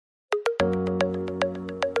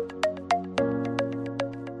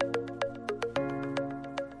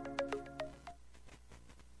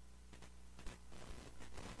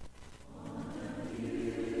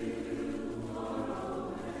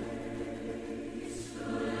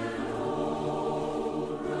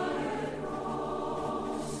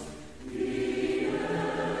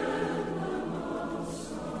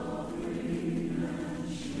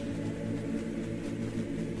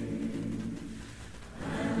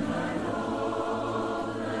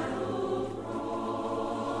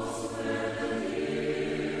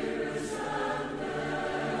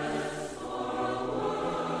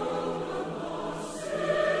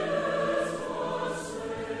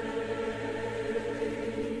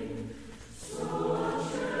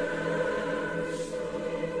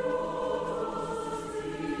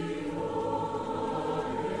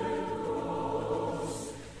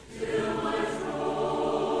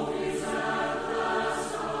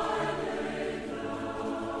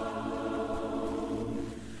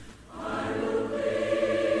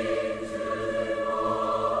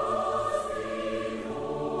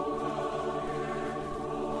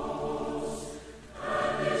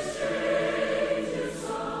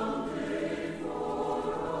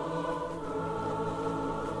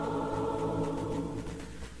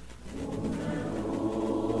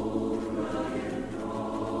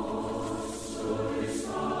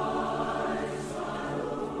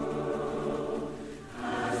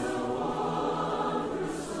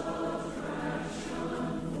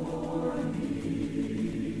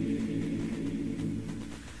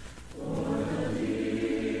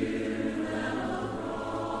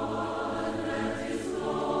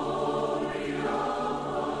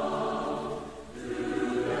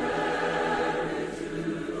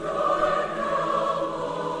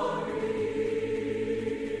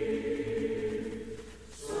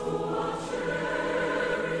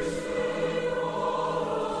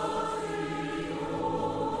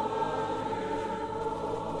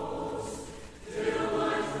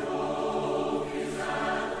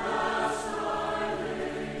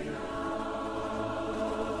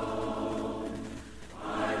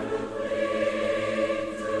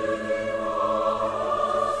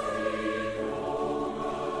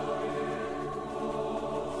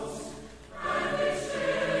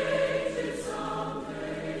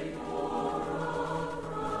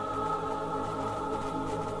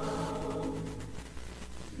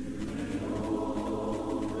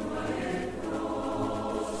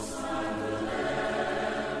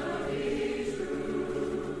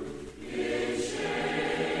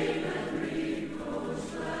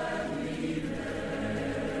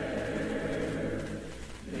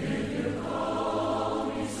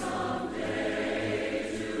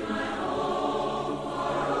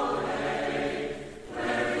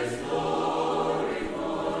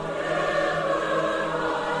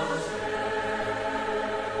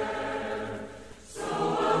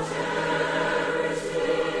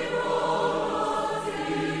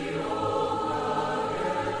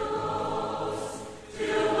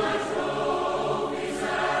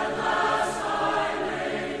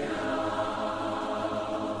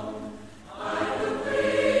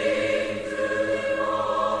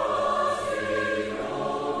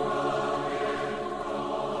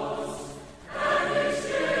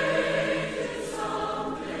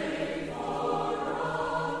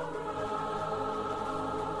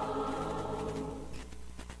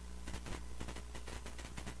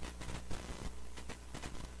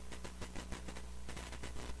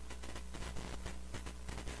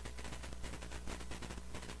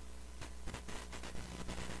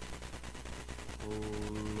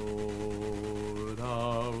Lord,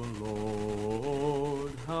 our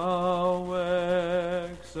Lord, how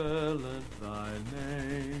excellent thy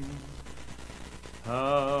name.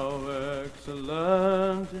 How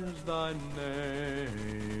excellent is thy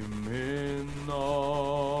name in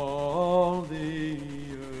all the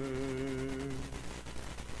earth.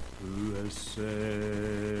 Who has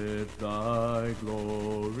set thy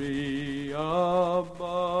glory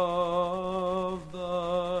above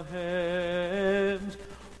the heavens?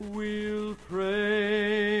 We'll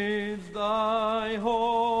praise thy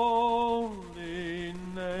holy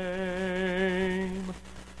name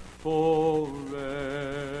forever,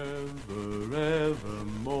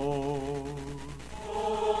 evermore.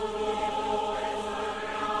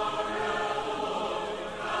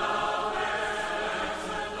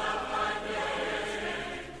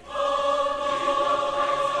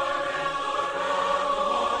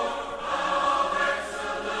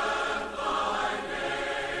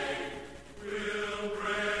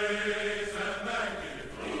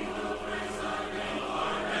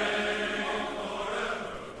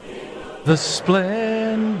 The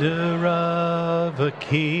splendor of a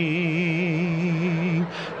king,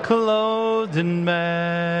 clothed in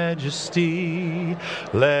majesty.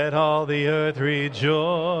 Let all the earth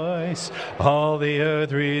rejoice, all the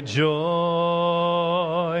earth rejoice.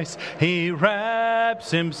 He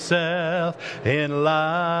wraps himself in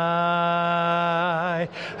light,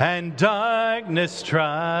 and darkness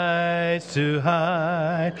tries to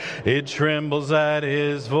hide. It trembles at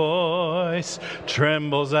his voice,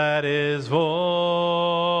 trembles at his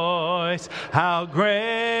voice. How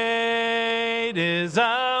great is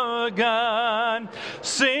our God!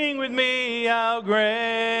 Sing with me, how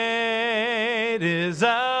great is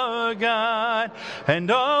our God!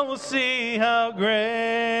 And all will see how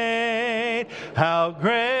great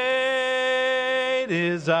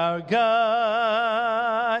is our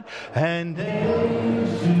God. And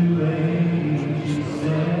age to age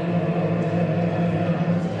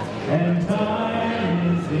stands, and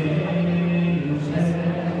time is in his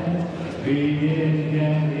hands. Beginning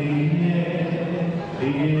and the end,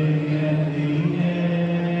 beginning and the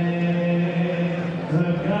end. The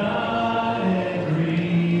Godhead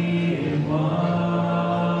three in one.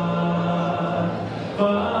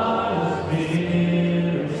 Father,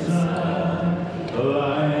 Spirit, Son, the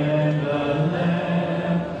Lion and the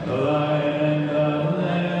Lamb, the Lion and the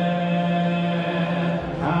Lamb.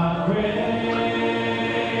 How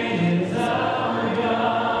great is our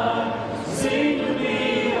God! Sing with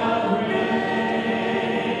me, how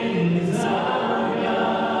great is our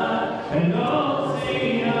God! And all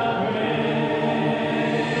sing how great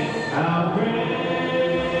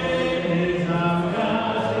is our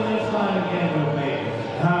God! Sing this line again with me.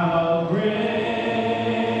 How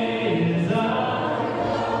great is our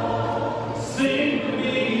God! Sing with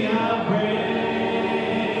me, how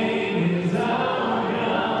great is our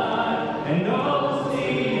God! And all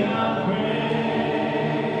sing how great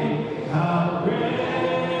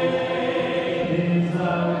is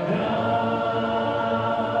our God!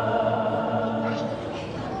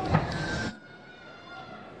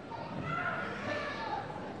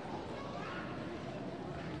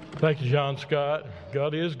 Thank you, John Scott.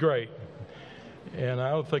 God is great. And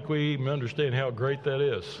I don't think we even understand how great that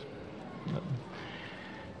is.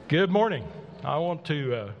 Good morning. I want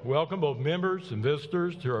to welcome both members and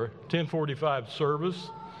visitors to our 1045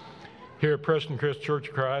 service here at Preston Crest Church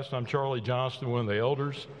of Christ. I'm Charlie Johnston, one of the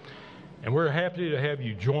elders. And we're happy to have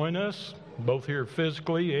you join us, both here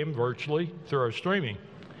physically and virtually, through our streaming.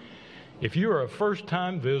 If you are a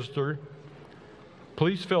first-time visitor,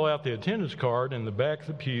 please fill out the attendance card in the back of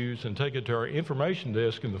the pews and take it to our information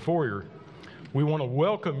desk in the foyer. We want to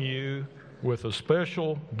welcome you with a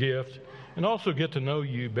special gift and also get to know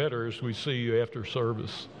you better as we see you after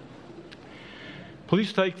service.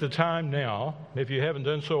 Please take the time now, if you haven't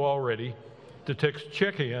done so already, to text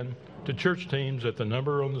check-in to church teams at the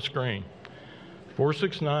number on the screen,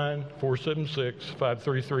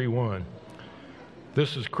 469-476-5331.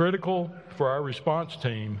 This is critical for our response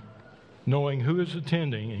team, knowing who is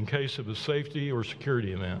attending in case of a safety or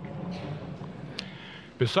security event.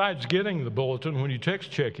 Besides getting the bulletin, when you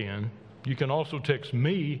text check-in, you can also text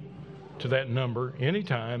me to that number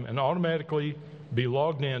anytime and automatically be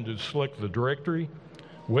logged in to select the directory,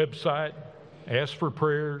 website, ask for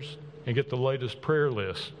prayers, and get the latest prayer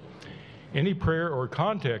list. Any prayer or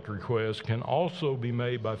contact request can also be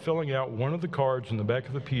made by filling out one of the cards in the back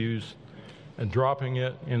of the pews and dropping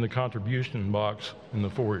it in the contribution box in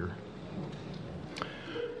the foyer.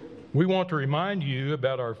 We want to remind you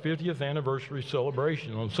about our 50th anniversary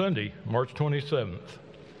celebration on Sunday, March 27th.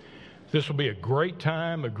 This will be a great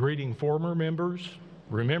time of greeting former members,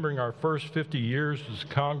 remembering our first 50 years as a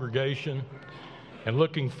congregation, and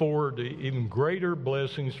looking forward to even greater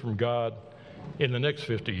blessings from God in the next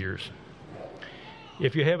 50 years.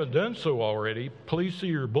 If you haven't done so already, please see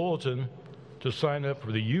your bulletin to sign up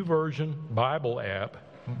for the YouVersion Bible app,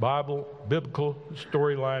 Biblical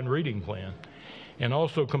Storyline Reading Plan, and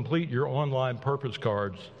also complete your online purpose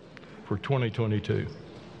cards for 2022.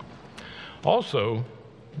 Also,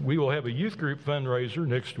 we will have a youth group fundraiser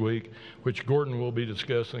next week, which Gordon will be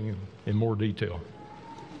discussing in more detail.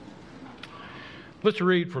 Let's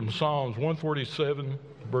read from Psalms 147,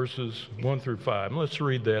 verses 1 through 5. Let's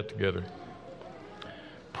read that together.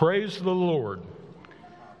 Praise the Lord.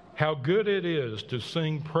 How good it is to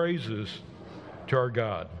sing praises to our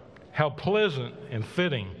God. How pleasant and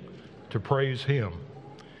fitting to praise Him.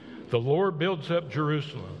 The Lord builds up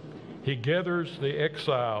Jerusalem. He gathers the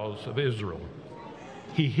exiles of Israel.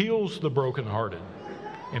 He heals the brokenhearted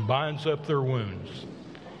and binds up their wounds.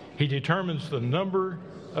 He determines the number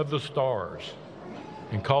of the stars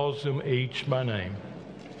and calls them each by name.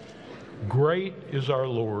 Great is our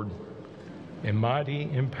Lord and mighty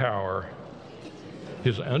in power.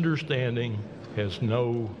 His understanding has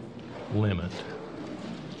no limit.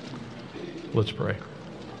 Let's pray.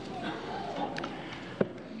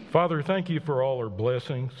 Father, thank you for all our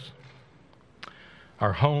blessings,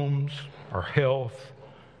 our homes, our health,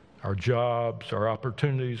 our jobs, our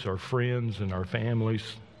opportunities, our friends, and our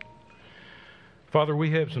families. Father,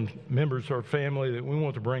 we have some members of our family that we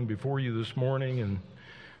want to bring before you this morning, and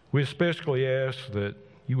we especially ask that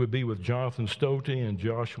you would be with Jonathan Stote and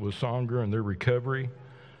Joshua Songer in their recovery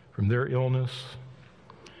from their illness.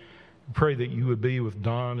 We pray that you would be with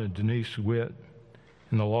Don and Denise Witt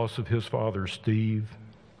in the loss of his father, Steve.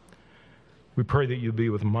 We pray that you'd be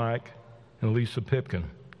with Mike and Lisa Pipkin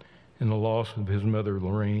in the loss of his mother,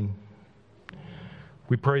 Lorraine.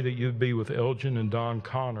 We pray that you'd be with Elgin and Don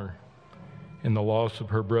Connor in the loss of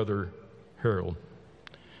her brother, Harold.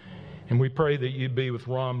 And we pray that you'd be with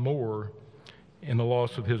Ron Moore in the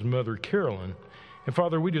loss of his mother, Carolyn. And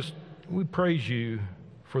Father, we praise you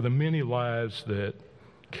for the many lives that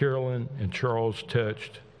Carolyn and Charles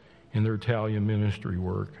touched in their Italian ministry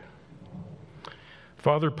work.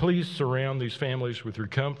 Father, please surround these families with your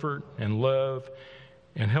comfort and love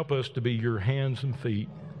and help us to be your hands and feet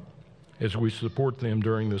as we support them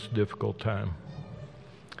during this difficult time.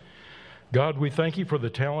 God, we thank you for the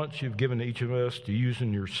talents you've given each of us to use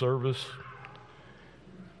in your service.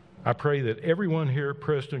 I pray that everyone here at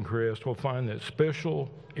Preston Crest will find that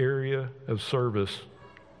special area of service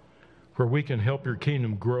where we can help your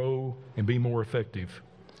kingdom grow and be more effective,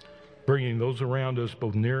 bringing those around us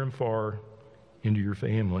both near and far into your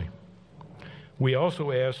family. We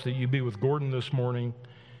also ask that you be with Gordon this morning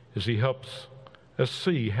as he helps us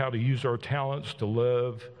see how to use our talents to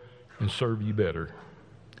love and serve you better.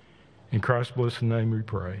 In Christ's blessed name we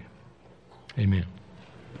pray. Amen.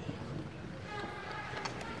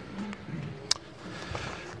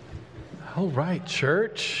 All right,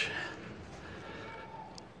 church.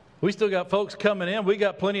 We still got folks coming in. We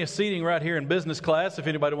got plenty of seating right here in business class if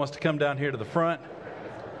anybody wants to come down here to the front.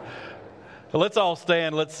 Let's all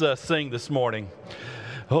stand. Let's sing this morning.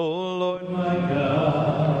 Oh, Lord, my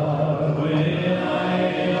God, when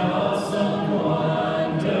I awesome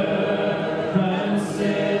wonder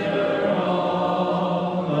consider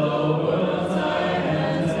all the worlds thy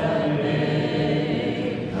hands have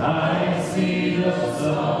made, I see the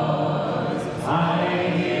stars, I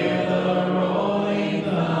hear the rolling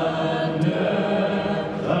thunder,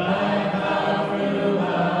 thy power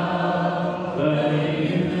throughout the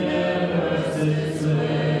universe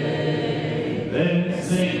display. Then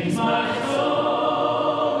sings my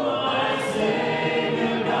soul, my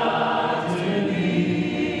Savior God, to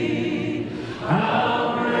thee.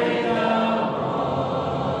 How great thou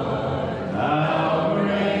art, how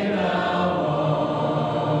great thou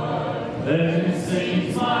art. Then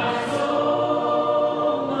sings my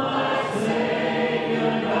soul, my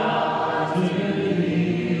Savior God, to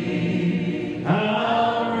thee.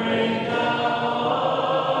 How great thou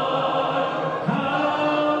art, how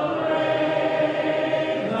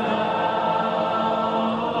great thou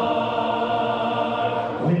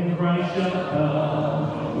art. When Christ shall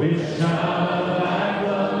come with shout of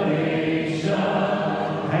acclamation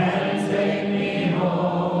and take me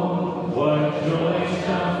home, what joy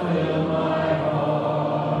shall fill my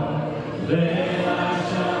heart. Then I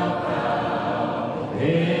shall bow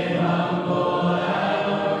in humble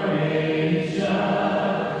adoration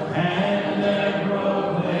and there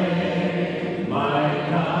proclaim, my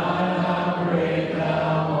God, how great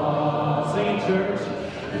thou art. Sing, church.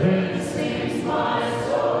 Then sings my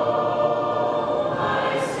soul,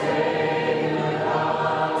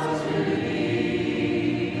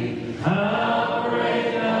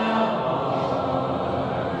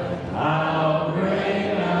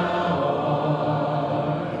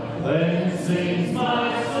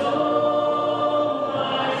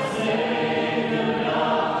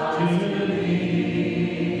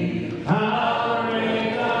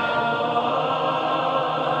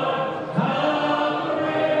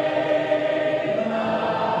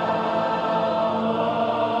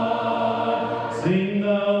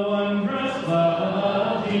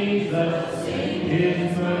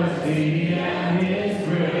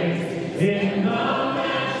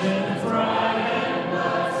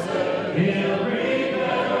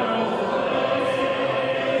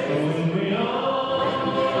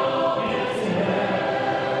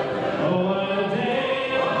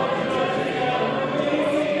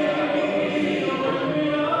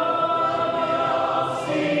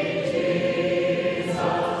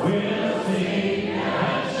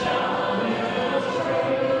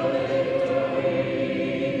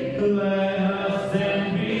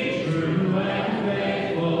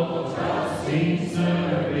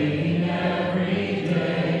 serving every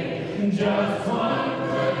day. Just one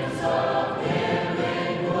glimpse of Him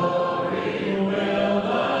in glory will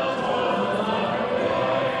the toils of life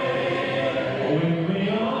repay. When we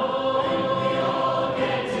all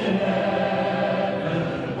get to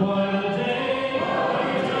heaven, what a day, what a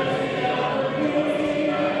journey that will be.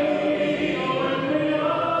 When we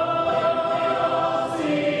all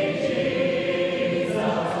see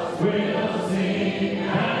Jesus, we'll sing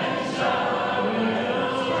and shout,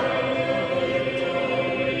 we'll scream.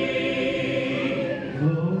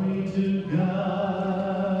 Glory to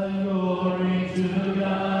God, glory to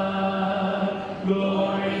God,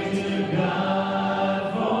 glory to God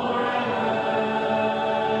forever.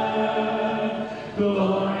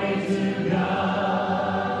 Glory to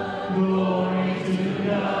God, glory to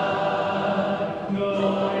God,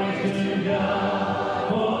 glory to God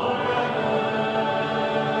forever.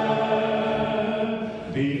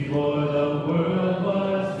 Before the world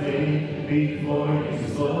was made, before you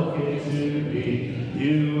spoke it to me,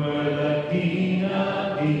 you were the King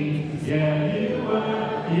of Kings. Yeah, you were,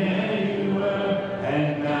 yeah, you were.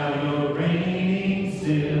 And now you're reigning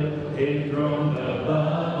still, enthroned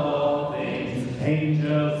above all things.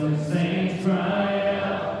 Angels and saints cry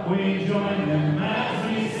out, we join them as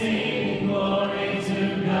we sing. Glory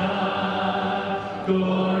to God,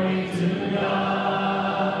 glory to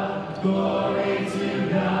God, glory to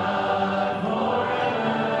God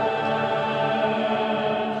forever.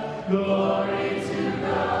 Glory to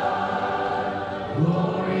God,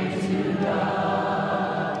 glory to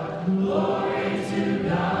God, glory to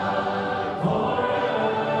God forever.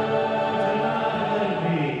 Let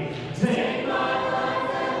me take my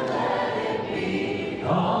life and let it be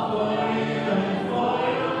all for you and for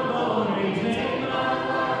your glory. Take my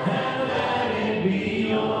life and let it be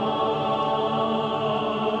yours.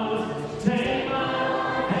 Take my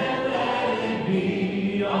life and let it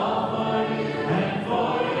be all for you and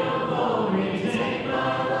for your glory. Take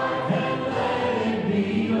my life and let it be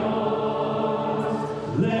yours.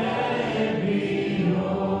 Let it be yours.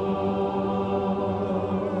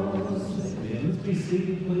 Let's be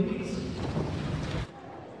seated, please.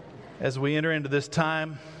 As we enter into this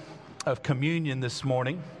time of communion this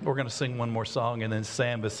morning, we're going to sing one more song, and then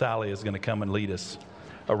Sam Vasali is going to come and lead us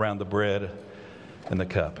around the bread and the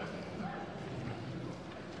cup.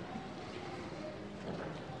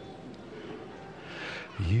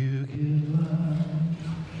 You give life,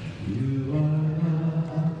 you are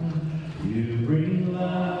love, you bring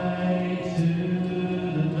light to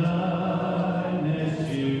the darkness,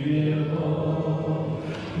 you give hope,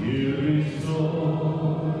 you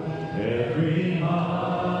restore every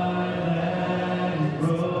heart that is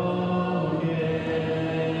broken,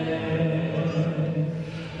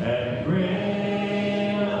 and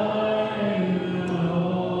great are you,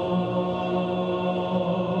 Lord.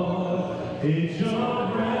 It's your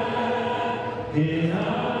breath in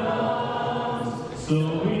our lungs, so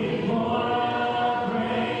we pour our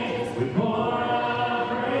praise, we pour our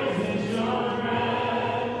praise. It's your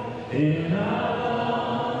breath in our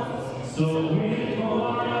lungs, so we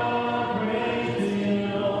pour our praise to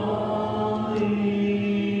you only.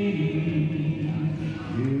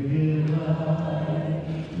 You give life,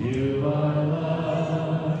 you are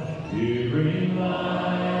love, you bring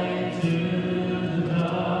light to the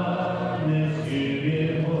darkness, you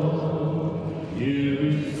give hope, you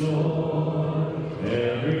restore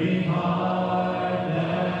every heart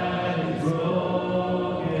that is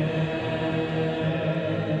broken,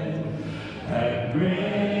 and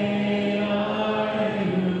great are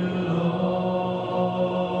you, Lord.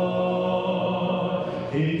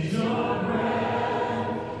 It's your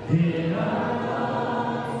breath in our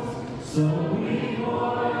lungs, so we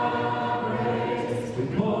pour our praise, we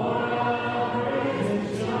pour our praise.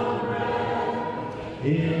 It's your breath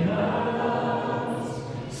in our lungs,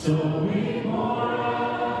 so we pour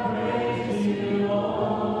our praise to you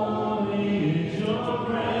only. It's your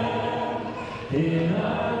breath in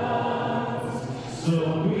our lungs, so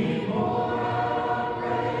we pour our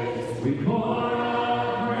praise, we pour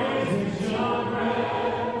our praise. It's your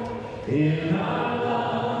breath in our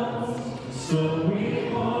lungs, so we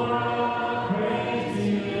pour our praise to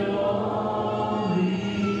you only.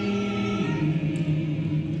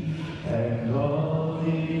 And all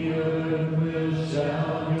the earth will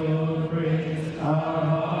shout your praise. Our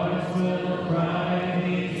hearts will cry,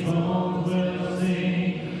 these bones will sing.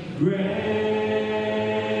 Great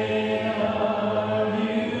are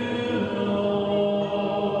you,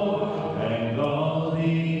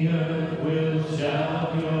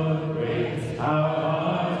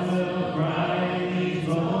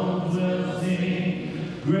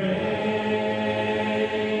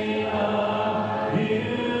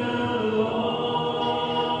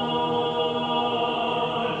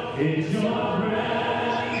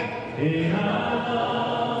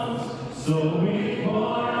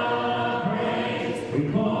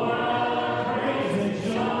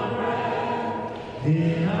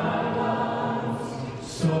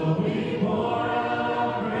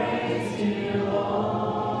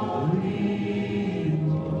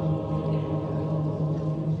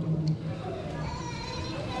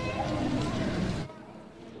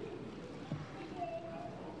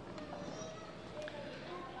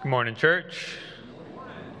 morning, church.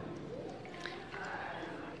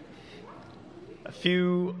 A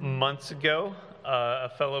few months ago, a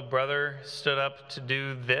fellow brother stood up to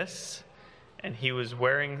do this, and he was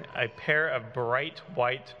wearing a pair of bright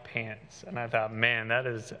white pants. And I thought, man, that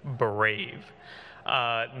is brave.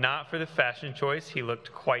 Not for the fashion choice, he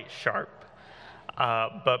looked quite sharp.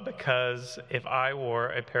 But because if I wore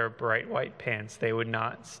a pair of bright white pants, they would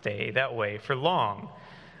not stay that way for long.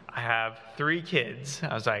 I have 3 kids.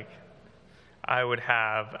 I was like, I would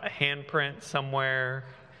have a handprint somewhere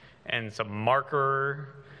and some marker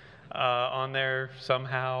on there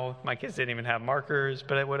somehow. My kids didn't even have markers,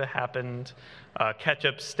 but it would have happened.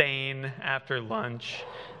 Ketchup stain after lunch.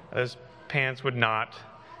 Those pants would not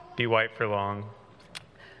be white for long.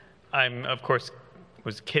 I'm, of course,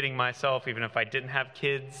 was kidding myself. Even if I didn't have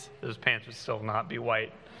kids, those pants would still not be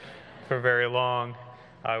white for very long.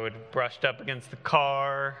 I would have brushed up against the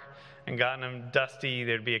car and gotten them dusty.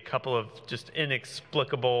 There'd be a couple of just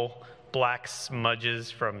inexplicable black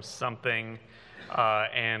smudges from something,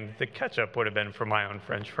 and the ketchup would have been from my own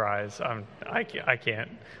French fries. I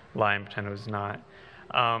can't lie and pretend it was not.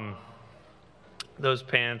 Those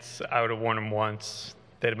pants, I would have worn them once.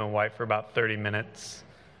 They'd have been white for about 30 minutes,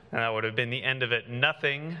 and that would have been the end of it.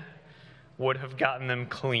 Nothing would have gotten them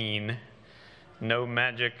clean. No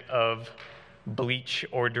magic of bleach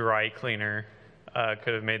or dry cleaner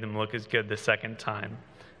could have made them look as good the second time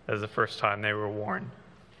as the first time they were worn.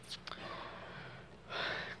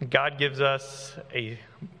 God gives us a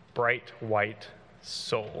bright white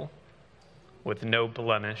soul with no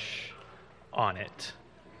blemish on it.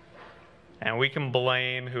 And we can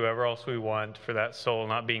blame whoever else we want for that soul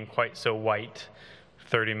not being quite so white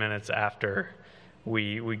 30 minutes after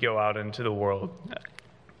we go out into the world.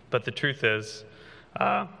 But the truth is,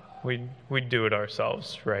 we do it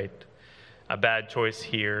ourselves, right? A bad choice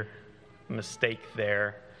here, a mistake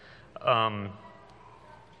there,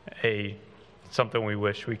 something we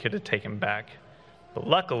wish we could have taken back. But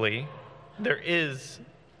luckily, there is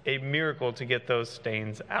a miracle to get those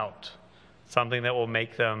stains out, something that will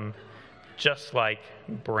make them just like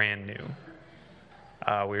brand new.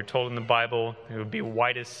 We were told in the Bible it would be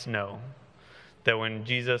white as snow, that when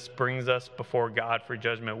Jesus brings us before God for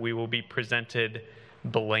judgment, we will be presented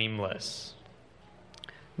blameless.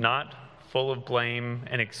 Not full of blame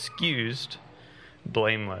and excused,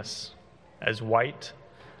 blameless. As white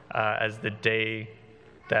as the day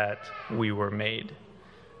that we were made.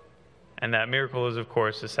 And that miracle is, of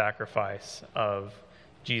course, the sacrifice of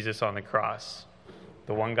Jesus on the cross.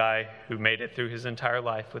 The one guy who made it through his entire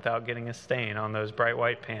life without getting a stain on those bright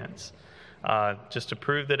white pants. Just to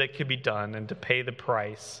prove that it could be done and to pay the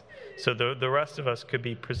price so the rest of us could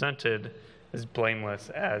be presented as blameless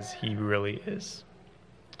as he really is.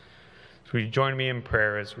 So will you join me in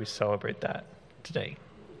prayer as we celebrate that today?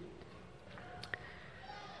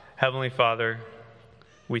 Heavenly Father,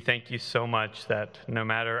 we thank you so much that no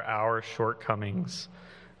matter our shortcomings,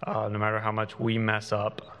 no matter how much we mess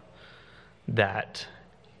up, that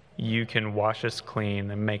you can wash us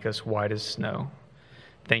clean and make us white as snow.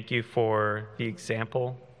 Thank you for the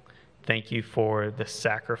example. Thank you for the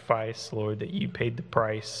sacrifice, Lord, that you paid the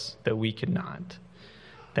price that we could not.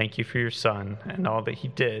 Thank you for your Son and all that he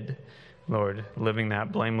did, Lord, living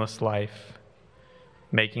that blameless life,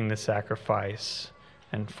 making the sacrifice,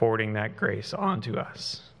 and forwarding that grace onto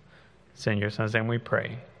us. It's in your Son's name we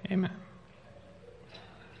pray. Amen.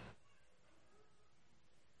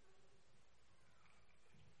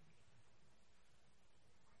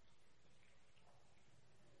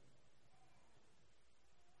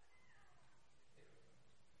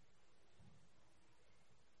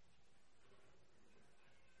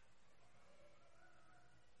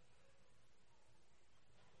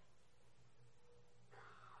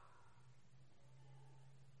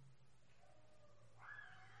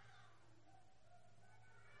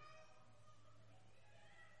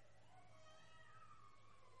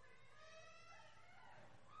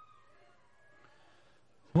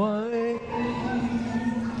 Why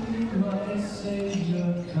my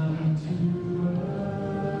Savior come to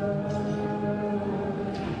earth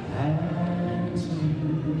and to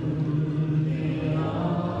the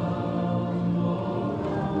humble?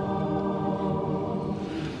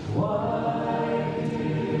 Why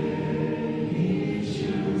did he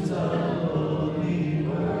choose a lowly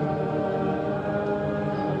birth?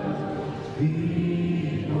 Because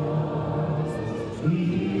he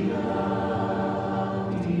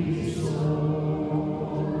loved me so.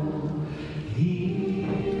 He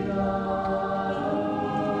loved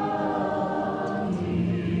me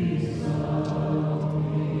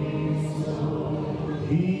so.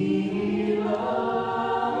 He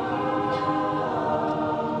loved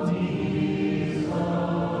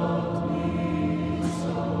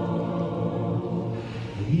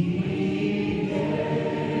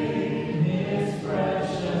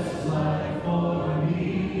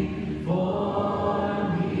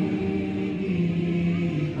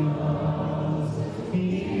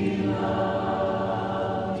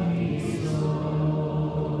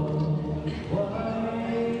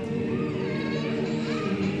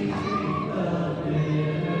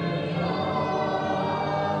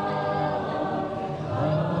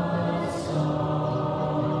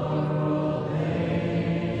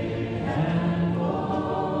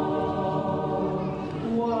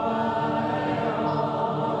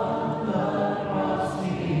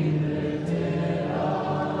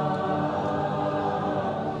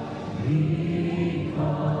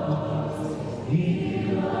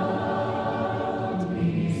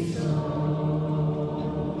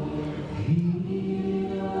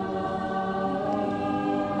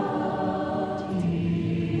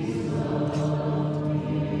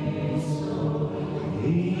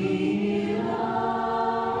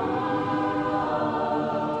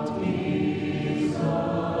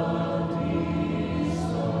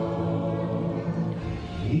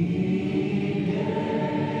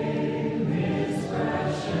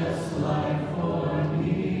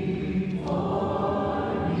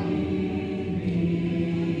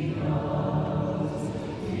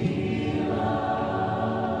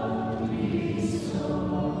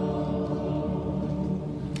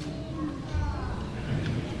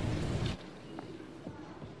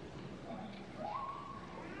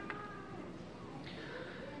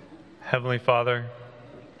Heavenly Father,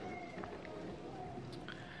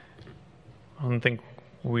 I don't think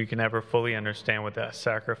we can ever fully understand what that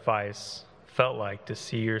sacrifice felt like to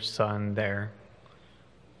see your Son there,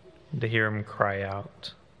 to hear him cry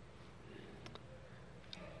out,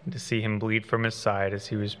 to see him bleed from his side as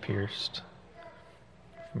he was pierced,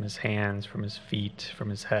 from his hands, from his feet, from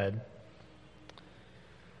his head.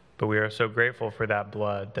 But we are so grateful for that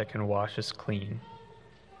blood that can wash us clean,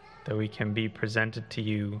 that we can be presented to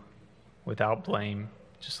you without blame,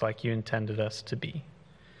 just like you intended us to be.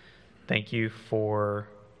 Thank you for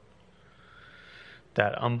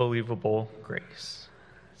that unbelievable grace.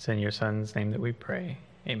 It's in your Son's name that we pray.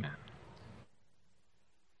 Amen.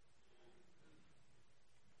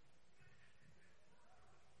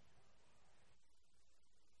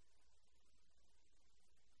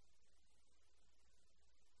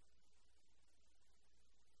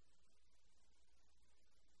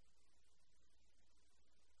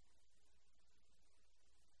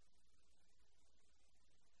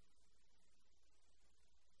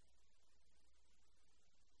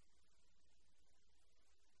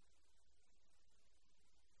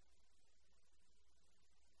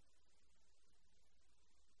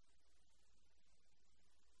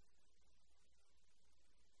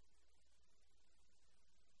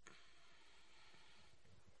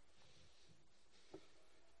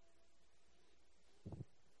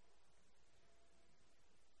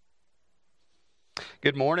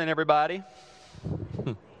 Good morning, everybody.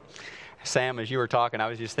 Sam, as you were talking, I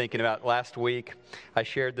was just thinking about last week. I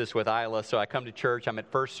shared this with Isla. So I come to church. I'm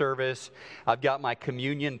at first service. I've got my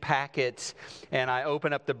communion packets, and I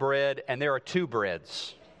open up the bread, and there are 2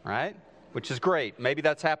 breads, right? Which is great. Maybe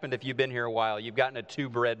that's happened if you've been here a while. You've gotten a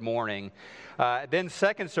 2-bread morning. Then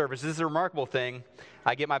second service, this is a remarkable thing.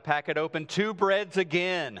 I get my packet open, 2 breads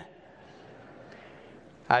again.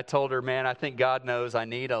 I told her, man, I think God knows I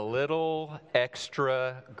need a little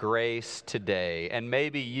extra grace today. And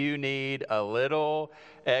maybe you need a little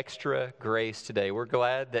extra grace today. We're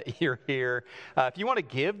glad that you're here. If you want to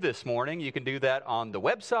give this morning, you can do that on the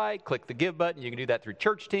website. Click the give button. You can do that through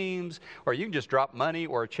church teams, or you can just drop money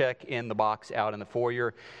or a check in the box out in the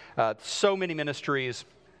foyer. So many ministries.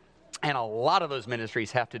 And a lot of those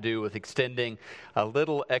ministries have to do with extending a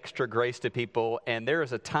little extra grace to people. And there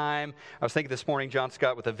is a time, I was thinking this morning, John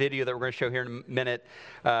Scott, with a video that we're going to show here in a minute,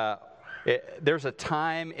 there's a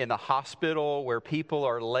time in the hospital where people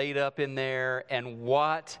are laid up in there, and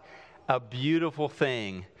what a beautiful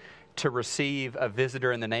thing to receive a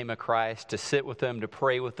visitor in the name of Christ, to sit with them, to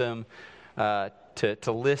pray with them,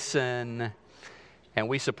 to listen. And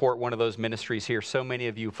we support one of those ministries here. So many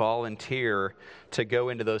of you volunteer to go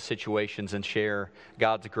into those situations and share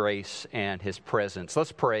God's grace and His presence.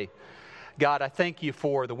 Let's pray. God, I thank you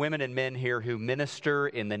for the women and men here who minister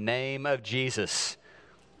in the name of Jesus,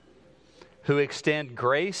 who extend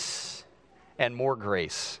grace and more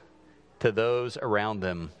grace to those around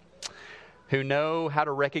them, who know how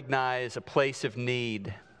to recognize a place of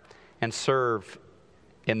need and serve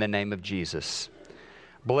in the name of Jesus.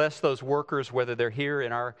 Bless those workers, whether they're here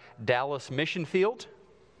in our Dallas mission field,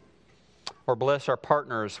 or bless our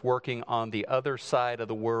partners working on the other side of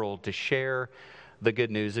the world to share the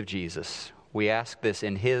good news of Jesus. We ask this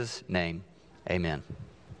in His name. Amen.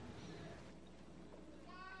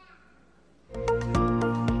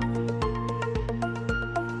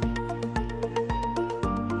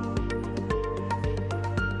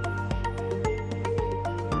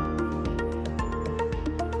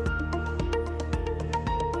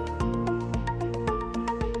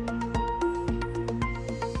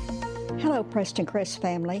 Hello, Preston Crest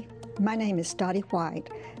family. My name is Dottie White,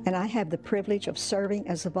 and I have the privilege of serving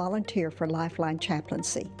as a volunteer for Lifeline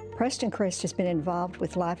Chaplaincy. Preston Crest has been involved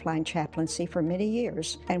with Lifeline Chaplaincy for many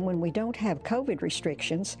years, and when we don't have COVID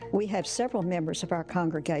restrictions, we have several members of our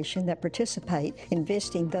congregation that participate in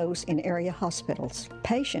visiting those in area hospitals.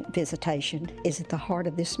 Patient visitation is at the heart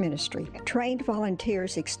of this ministry. Trained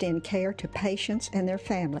volunteers extend care to patients and their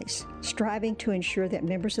families, striving to ensure that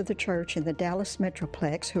members of the church in the Dallas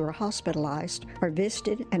Metroplex who are hospitalized are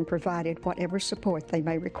visited and provided whatever support they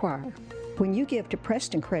may require. When you give to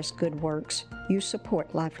Preston Crest Good Works, you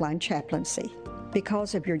support Lifeline Chaplaincy.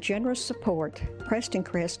 Because of your generous support, Preston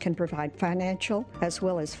Crest can provide financial as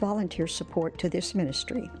well as volunteer support to this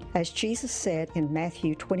ministry. As Jesus said in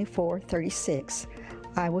Matthew 24:36,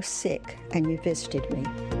 I was sick and you visited me.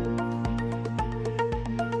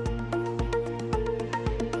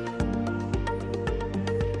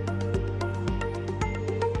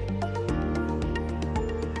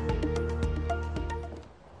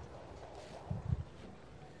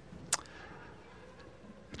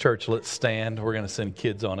 Church, let's stand. We're going to send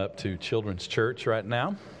kids on up to Children's Church right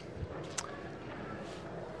now.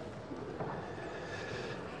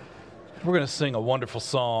 We're going to sing a wonderful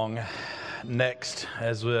song next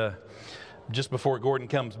as just before Gordon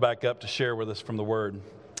comes back up to share with us from the Word.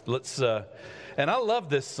 And I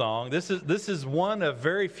love this song. This is one of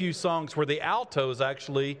very few songs where the altos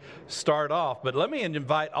actually start off. But let me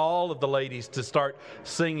invite all of the ladies to start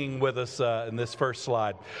singing with us in this first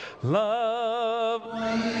slide. Love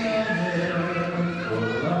one another, for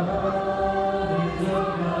love is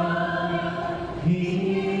of God.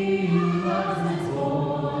 He who loves is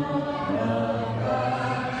born of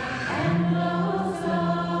God and knows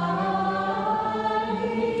God.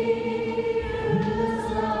 He who does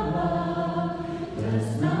not love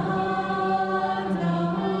does not know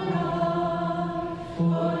God,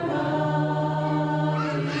 for God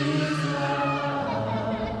is love.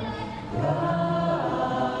 God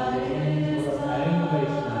is love.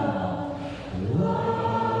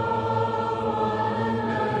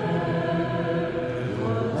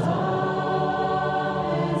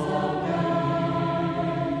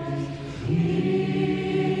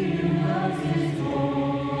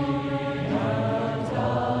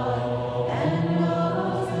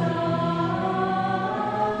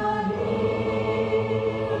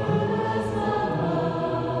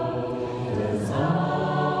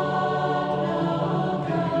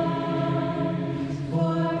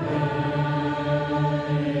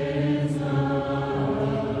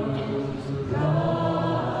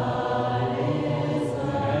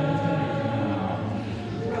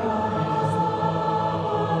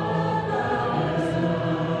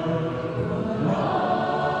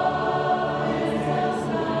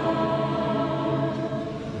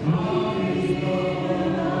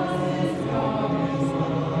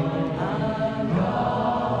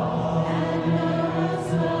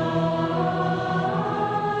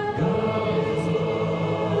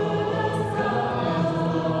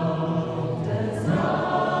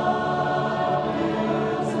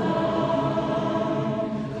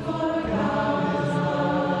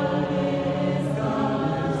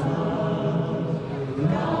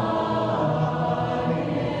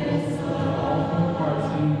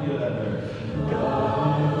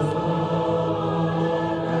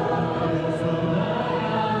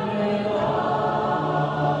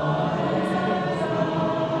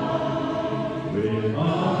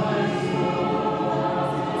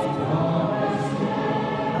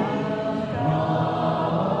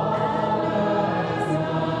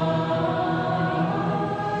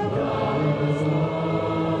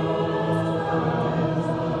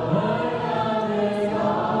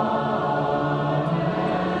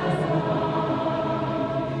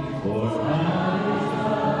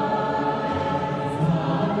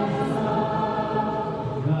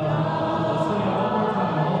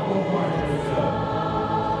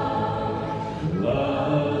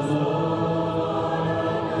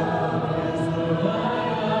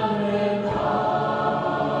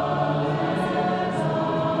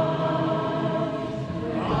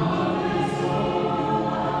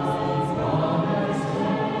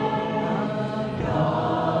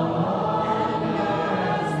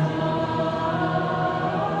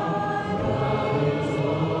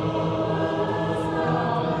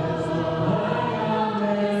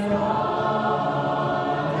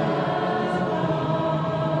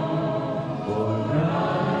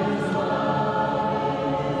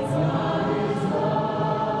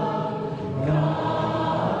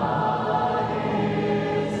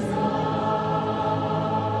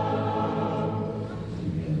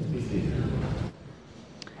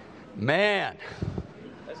 Man,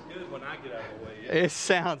 That's good when I get out of the way. Yeah. it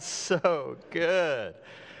sounds so good.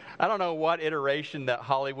 I don't know what iteration that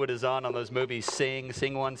Hollywood is on those movies. Sing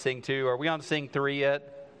 1, Sing 2. Are we on Sing 3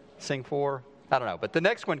 yet? Sing 4? I don't know. But the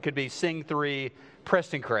next one could be Sing 3,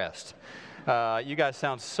 Preston Crest. You guys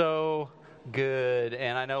sound so good,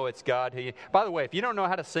 and I know it's God who... By the way, if you don't know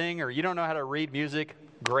how to sing or you don't know how to read music,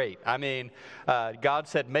 great. I mean, God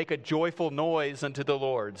said, make a joyful noise unto the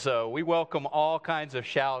Lord. So we welcome all kinds of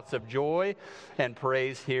shouts of joy and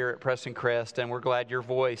praise here at Preston Crest, and we're glad your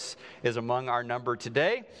voice is among our number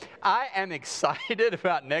today. I am excited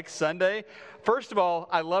about next Sunday. First of all,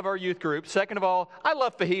 I love our youth group. Second of all, I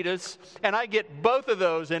love fajitas, and I get both of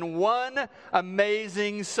those in one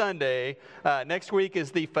amazing Sunday. Next week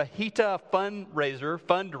is the fajita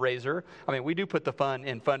fundraiser. I mean, we do put the fun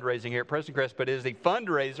in fundraising here at Preston Crest, but it is the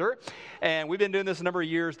fundraiser, and we've been doing this a number of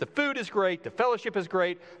years. The food is great. The fellowship is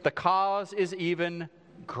great. The cause is even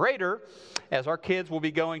greater, as our kids will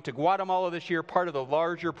be going to Guatemala this year, part of the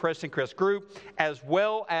larger Preston Crest group, as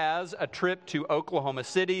well as a trip to Oklahoma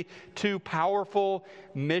City, 2 powerful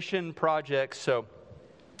mission projects. So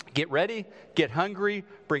Get ready, get hungry,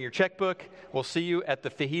 bring your checkbook. We'll see you at the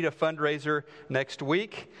Fajita fundraiser next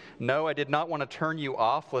week. No, I did not want to turn you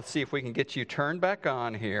off. Let's see if we can get you turned back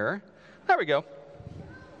on here. There we go.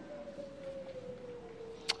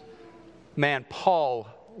 Man, Paul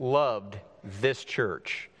loved this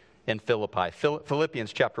church in Philippi.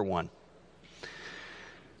 Philippians chapter 1.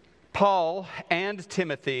 Paul and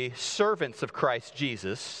Timothy, servants of Christ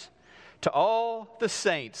Jesus, to all the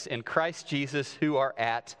saints in Christ Jesus who are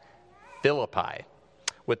at Philippi,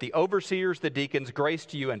 with the overseers, the deacons, grace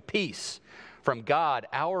to you and peace from God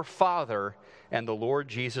our Father and the Lord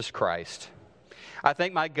Jesus Christ. I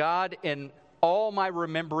thank my God in all my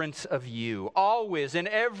remembrance of you, always in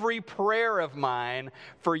every prayer of mine,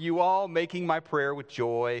 for you all, making my prayer with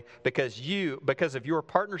joy, because of your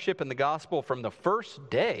partnership in the gospel from the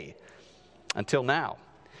first day until now.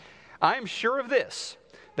 I am sure of this,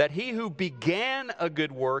 that he who began a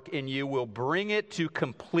good work in you will bring it to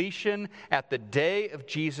completion at the day of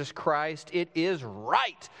Jesus Christ. It is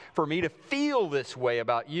right for me to feel this way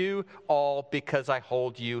about you all because I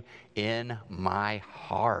hold you in my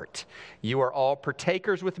heart. You are all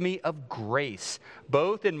partakers with me of grace,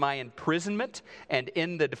 both in my imprisonment and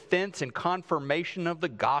in the defense and confirmation of the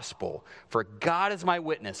gospel. For God is my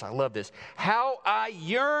witness. I love this. How I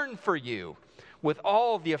yearn for you with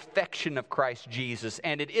all the affection of Christ Jesus.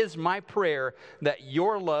 And it is my prayer that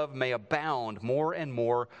your love may abound more and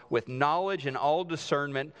more with knowledge and all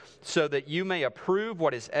discernment, so that you may approve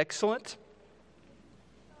what is excellent,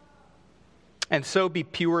 and so be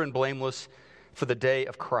pure and blameless for the day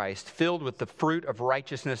of Christ, filled with the fruit of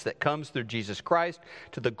righteousness that comes through Jesus Christ,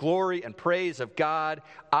 to the glory and praise of God.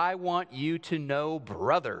 I want you to know,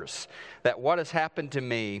 brothers, that what has happened to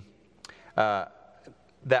me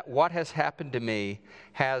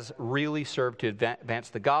has really served to advance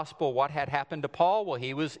the gospel. What had happened to Paul? Well,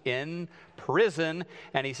 he was in prison,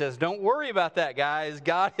 and he says, don't worry about that, guys.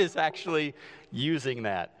 God is actually using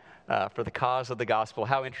that for the cause of the gospel.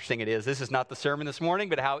 How interesting it is. This is not the sermon this morning,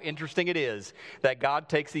 but how interesting it is that God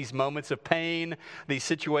takes these moments of pain, these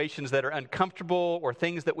situations that are uncomfortable or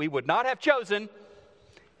things that we would not have chosen,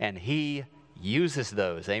 and he uses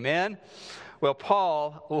those. Amen? Well,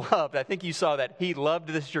 Paul loved, I think you saw that, he loved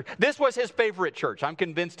this church. This was his favorite church. I'm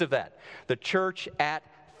convinced of that. The church at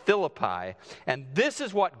Philippi. And this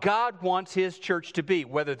is what God wants his church to be,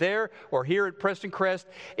 whether there or here at Preston Crest.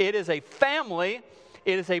 It is a family.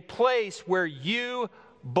 It is a place where you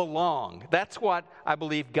belong. That's what I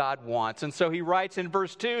believe God wants. And so he writes in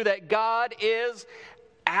verse 2 that God is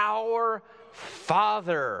our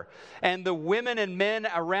Father. And the women and men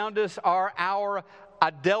around us are our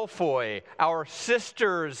adelphoi, our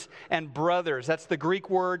sisters and brothers. That's the Greek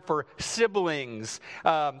word for siblings.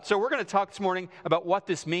 So we're going to talk this morning about what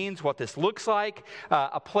this means, what this looks like,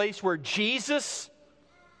 a place where Jesus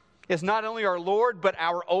is not only our Lord, but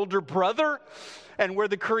our older brother, and where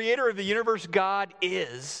the creator of the universe, God,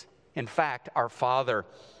 is, in fact, our Father.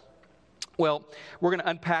 Well, we're going to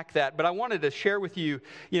unpack that, but I wanted to share with you,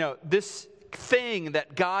 this thing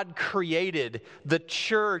that God created, the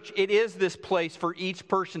church. It is this place for each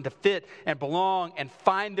person to fit and belong and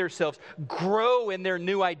find themselves, grow in their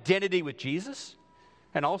new identity with Jesus,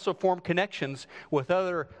 and also form connections with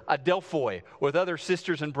other adelphoi, with other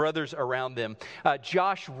sisters and brothers around them.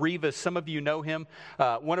 Josh Rivas, some of you know him,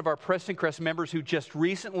 one of our Preston Crest members who just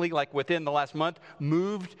recently, like within the last month,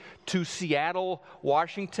 moved to Seattle,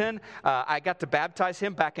 Washington. I got to baptize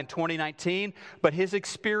him back in 2019, but his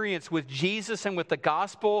experience with Jesus and with the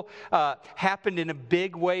gospel happened in a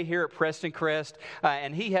big way here at Preston Crest,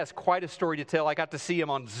 and he has quite a story to tell. I got to see him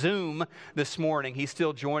on Zoom this morning. He's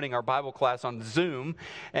still joining our Bible class on Zoom.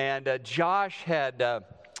 And Josh had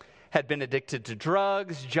been addicted to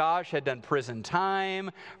drugs. Josh had done prison time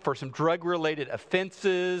for some drug-related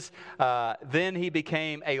offenses. Then he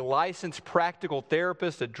became a licensed practical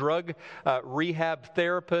therapist, a drug rehab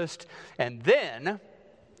therapist. And then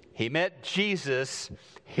he met Jesus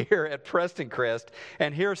here at Preston Crest.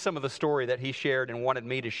 And here's some of the story that he shared and wanted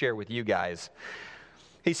me to share with you guys.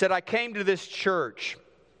 He said, I came to this church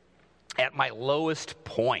at my lowest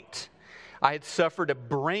point. I had suffered a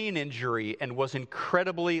brain injury and was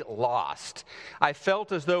incredibly lost. I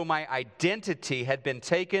felt as though my identity had been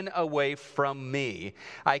taken away from me.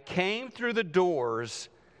 I came through the doors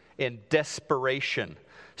in desperation.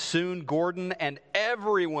 Soon Gordon and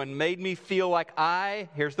everyone made me feel like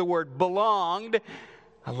here's the word, belonged.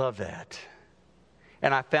 I love that.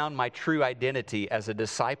 And I found my true identity as a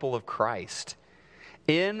disciple of Christ.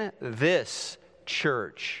 In this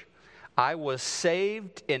church, I was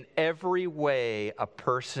saved in every way a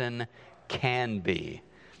person can be.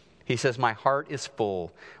 He says, my heart is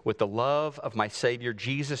full with the love of my Savior,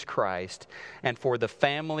 Jesus Christ, and for the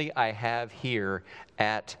family I have here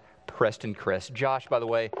at Preston Crest. Josh, by the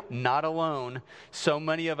way, not alone. So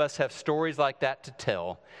many of us have stories like that to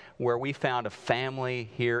tell, where we found a family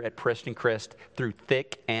here at Preston Crest through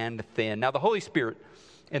thick and thin. Now, the Holy Spirit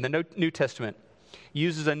in the New Testament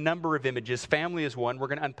uses a number of images. Family is one. We're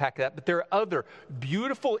going to unpack that. But there are other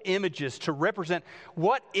beautiful images to represent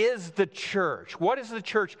what is the church? What is the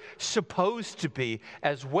church supposed to be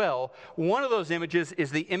as well? One of those images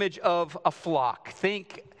is the image of a flock.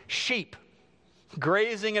 Think sheep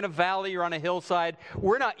grazing in a valley or on a hillside.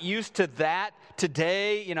 We're not used to that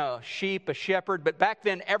today, sheep, a shepherd. But back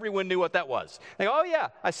then, everyone knew what that was. They go, oh yeah,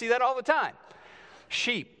 I see that all the time.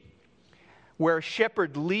 Sheep, where a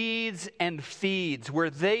shepherd leads and feeds, where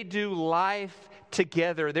they do life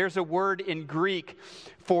together. There's a word in Greek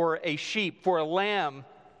for a sheep, for a lamb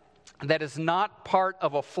that is not part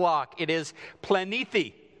of a flock. It is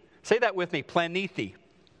planithi. Say that with me, planithi.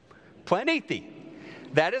 Planithi.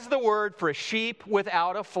 That is the word for a sheep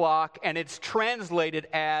without a flock, and it's translated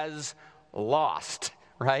as lost,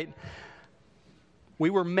 right?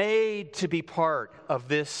 We were made to be part of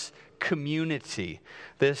this community,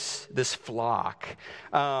 this flock.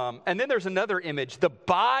 And then there's another image, the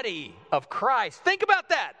body of Christ. Think about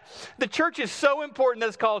that. The church is so important that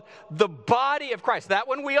it's called the body of Christ. That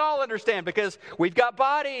one we all understand because we've got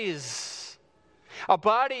bodies. A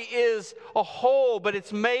body is a whole, but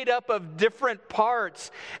it's made up of different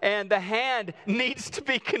parts. And the hand needs to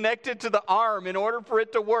be connected to the arm in order for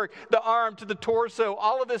it to work. The arm to the torso.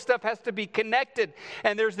 All of this stuff has to be connected.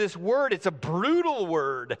 And there's this word, it's a brutal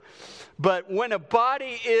word. But when a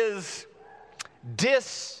body is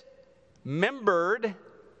dismembered,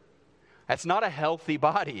 that's not a healthy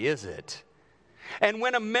body, is it? And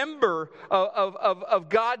when a member of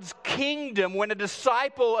God's kingdom, when a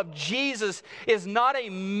disciple of Jesus is not a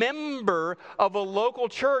member of a local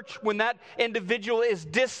church, when that individual is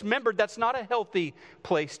dismembered, that's not a healthy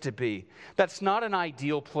place to be. That's not an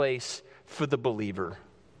ideal place for the believer.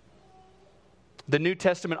 The New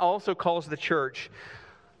Testament also calls the church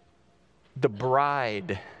the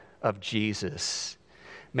bride of Jesus.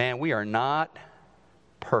 Man, we are not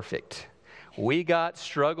perfect. We got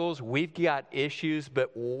struggles, we've got issues,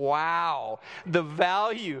 but wow, the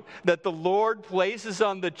value that the Lord places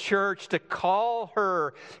on the church to call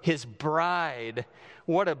her his bride.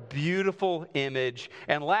 What a beautiful image.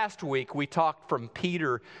 And last week we talked from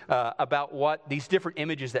Peter about what these different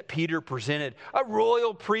images that Peter presented. A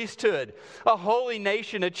royal priesthood, a holy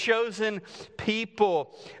nation, a chosen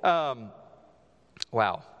people.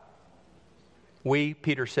 Wow. We,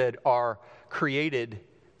 Peter said, are created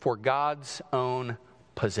for God's own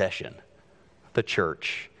possession, the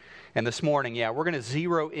church. And this morning, we're going to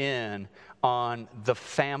zero in on the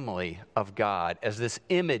family of God as this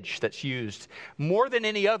image that's used more than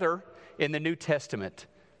any other in the New Testament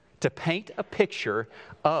to paint a picture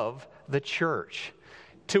of the church.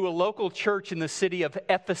 To a local church in the city of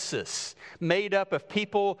Ephesus, made up of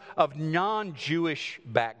people of non-Jewish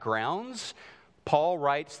backgrounds, Paul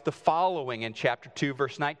writes the following in chapter 2,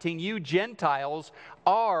 verse 19. You Gentiles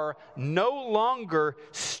are no longer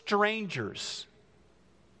strangers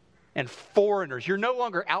and foreigners. You're no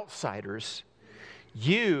longer outsiders.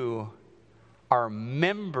 You are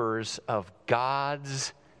members of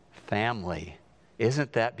God's family.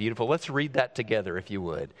 Isn't that beautiful? Let's read that together if you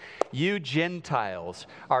would. You Gentiles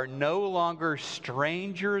are no longer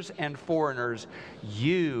strangers and foreigners.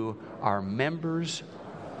 You are members.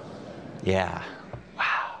 Yeah.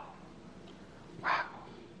 Wow.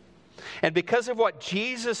 And because of what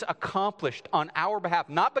Jesus accomplished on our behalf,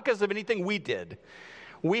 not because of anything we did,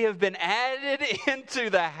 we have been added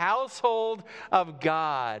into the household of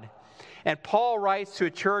God. And Paul writes to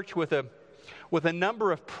a church with a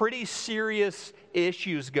number of pretty serious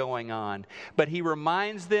issues going on. But he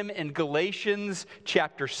reminds them in Galatians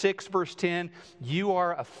chapter 6, verse 10, you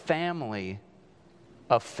are a family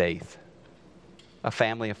of faith. A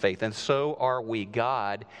family of faith. And so are we.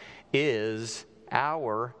 God is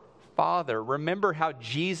our Father. Remember how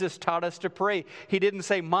Jesus taught us to pray. He didn't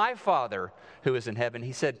say, my Father who is in heaven.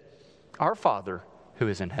 He said, our Father who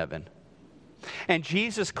is in heaven. And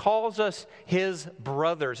Jesus calls us his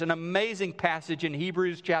brothers. An amazing passage in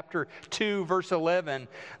Hebrews chapter 2, verse 11.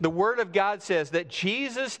 The Word of God says that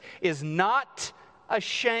Jesus is not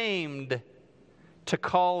ashamed to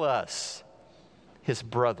call us his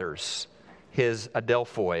brothers, his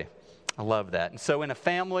adelphoi. I love that. And so in a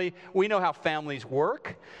family, we know how families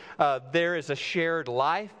work. There is a shared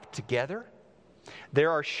life together.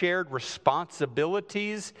 There are shared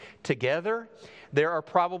responsibilities together. There are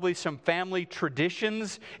probably some family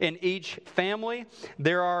traditions in each family.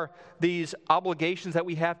 There are these obligations that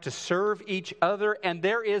we have to serve each other. And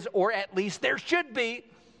there is, or at least there should be,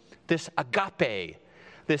 this agape,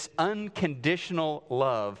 this unconditional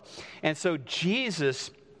love. And so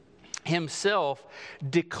Jesus himself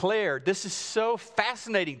declared, this is so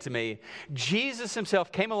fascinating to me, Jesus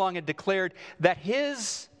himself came along and declared that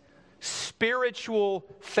his spiritual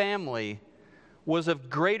family was of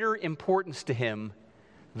greater importance to him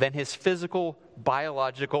than his physical,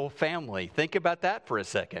 biological family. Think about that for a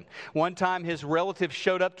second. One time his relatives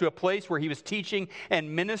showed up to a place where he was teaching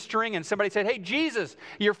and ministering, and somebody said, "Hey, Jesus,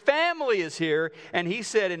 your family is here." And he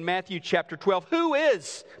said in Matthew chapter 12, "Who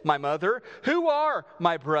is my mother? Who are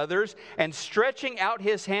my brothers?" And stretching out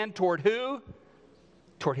his hand toward who?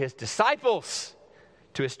 Toward his disciples,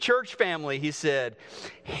 to his church family, he said,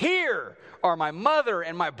 "Here are my mother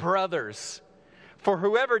and my brothers. For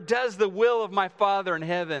whoever does the will of my Father in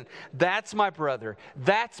heaven, that's my brother,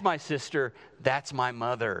 that's my sister, that's my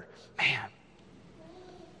mother." Man.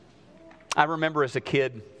 I remember as a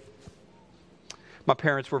kid, my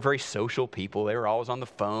parents were very social people. They were always on the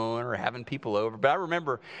phone or having people over. But I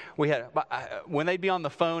remember when they'd be on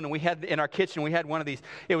the phone, and we had in our kitchen, we had one of these.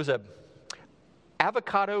 It was a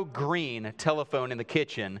avocado green telephone in the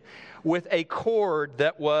kitchen with a cord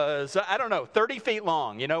that was, 30 feet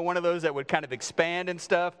long. You know, one of those that would kind of expand and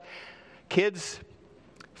stuff. Kids,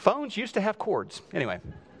 phones used to have cords. Anyway,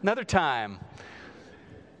 another time.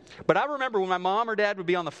 But I remember when my mom or dad would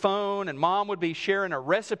be on the phone and mom would be sharing a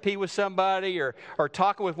recipe with somebody or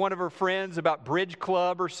talking with one of her friends about bridge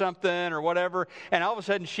club or something or whatever. And all of a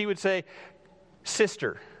sudden she would say,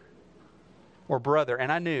 "Sister," or "brother."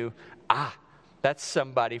 And I knew, that's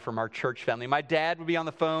somebody from our church family. My dad would be on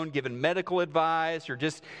the phone giving medical advice or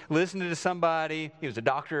just listening to somebody. He was a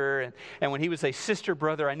doctor. And when he would say "sister,"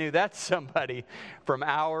 "brother," I knew that's somebody from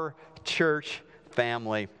our church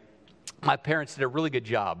family. My parents did a really good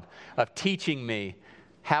job of teaching me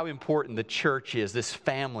how important the church is, this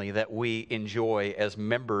family that we enjoy as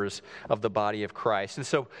members of the body of Christ. And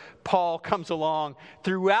so Paul comes along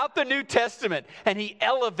throughout the New Testament and he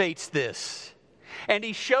elevates this. And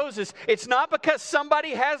he shows us it's not because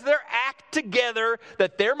somebody has their act together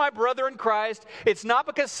that they're my brother in Christ. It's not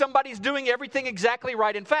because somebody's doing everything exactly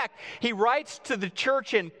right. In fact, he writes to the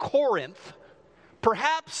church in Corinth,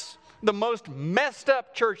 perhaps the most messed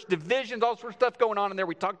up church, divisions, all sorts of stuff going on in there.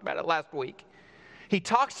 We talked about it last week. He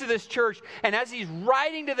talks to this church, and as he's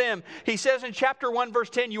writing to them, he says in chapter 1, verse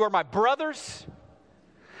 10, "You are my brothers."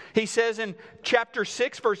 He says in chapter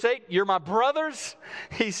 6, verse 8, "You're my brothers."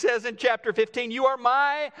 He says in chapter 15, "You are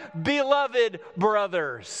my beloved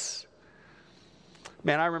brothers."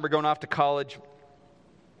 Man, I remember going off to college,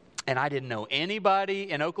 and I didn't know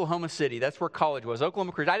anybody in Oklahoma City. That's where college was,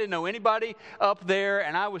 Oklahoma Christian. I didn't know anybody up there,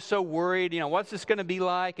 and I was so worried, what's this going to be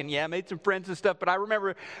like? And yeah, I made some friends and stuff, but I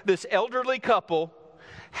remember this elderly couple,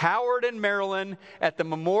 Howard and Marilyn, at the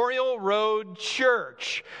Memorial Road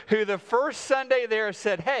Church, who the first Sunday there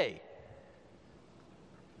said, "Hey,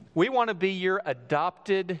 we want to be your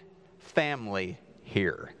adopted family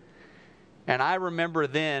here." And I remember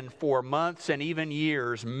then for months and even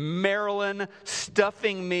years, Marilyn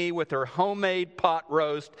stuffing me with her homemade pot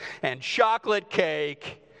roast and chocolate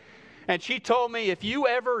cake. And she told me, "If you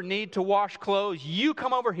ever need to wash clothes, you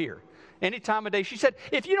come over here. Any time of day." She said,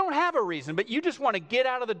 "If you don't have a reason, but you just want to get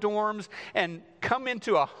out of the dorms and come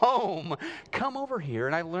into a home, come over here."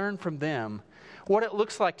 And I learned from them what it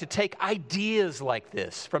looks like to take ideas like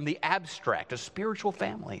this from the abstract, a spiritual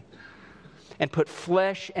family, and put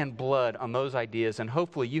flesh and blood on those ideas. And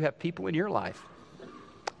hopefully you have people in your life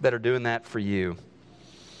that are doing that for you.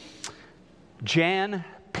 Jan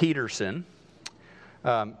Peterson,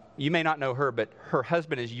 you may not know her, but her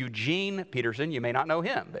husband is Eugene Peterson. You may not know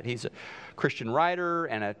him, but he's a Christian writer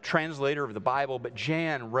and a translator of the Bible. But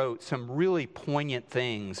Jan wrote some really poignant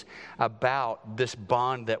things about this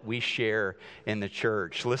bond that we share in the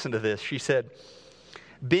church. Listen to this. She said,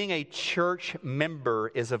 "Being a church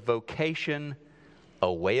member is a vocation,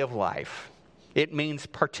 a way of life. It means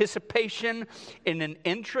participation in an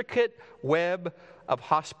intricate web of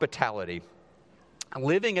hospitality,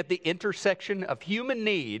 living at the intersection of human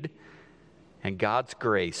need and God's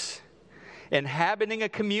grace, inhabiting a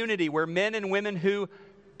community where men and women who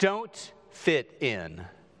don't fit in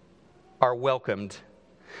are welcomed,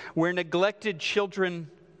 where neglected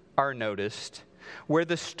children are noticed, where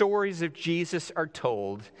the stories of Jesus are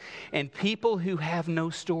told, and people who have no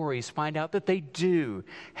stories find out that they do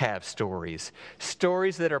have stories,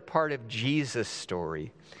 stories that are part of Jesus'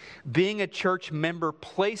 story. Being a church member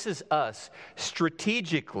places us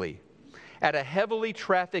strategically at a heavily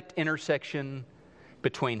trafficked intersection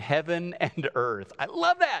between heaven and earth. I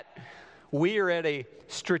love that. We are at a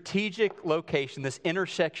strategic location, this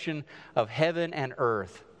intersection of heaven and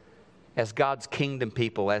earth, as God's kingdom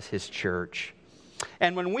people, as His church.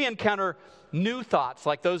 And when we encounter new thoughts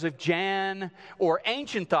like those of Jan, or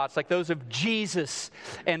ancient thoughts like those of Jesus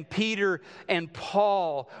and Peter and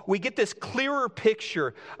Paul, we get this clearer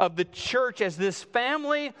picture of the church as this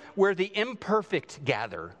family where the imperfect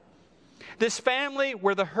gather. This family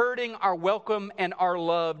where the hurting are welcome and are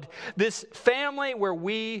loved. This family where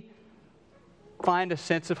we find a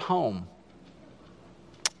sense of home.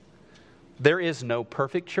 There is no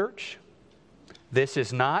perfect church. This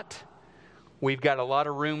is not. We've got a lot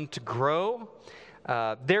of room to grow.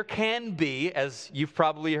 There can be, as you've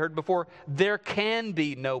probably heard before, there can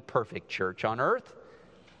be no perfect church on earth.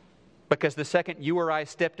 Because the second you or I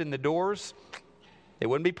stepped in the doors, it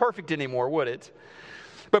wouldn't be perfect anymore, would it?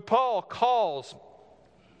 But Paul calls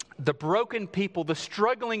the broken people, the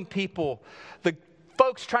struggling people, the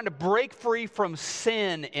folks trying to break free from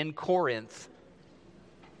sin in Corinth,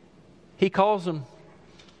 he calls them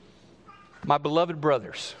my beloved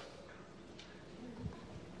brothers.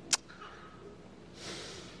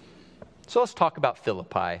 So let's talk about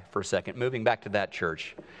Philippi for a second, moving back to that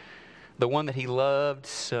church, the one that he loved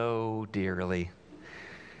so dearly.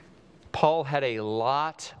 Paul had a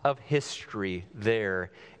lot of history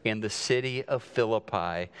there in the city of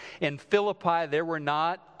Philippi. In Philippi, there were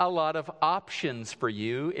not a lot of options for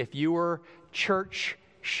you if you were church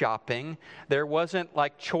shopping. There wasn't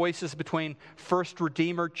like choices between First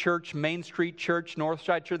Redeemer Church, Main Street Church,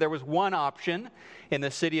 Northside Church. There was one option in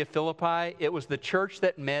the city of Philippi. It was the church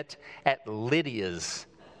that met at Lydia's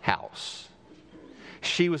house.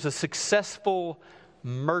 She was a successful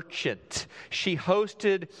merchant. She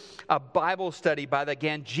hosted a Bible study by the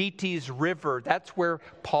Ganges River. That's where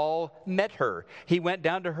Paul met her. He went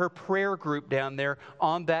down to her prayer group down there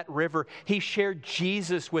on that river. He shared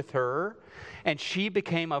Jesus with her, and she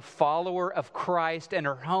became a follower of Christ, and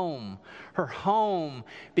her home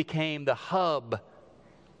became the hub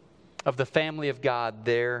of the family of God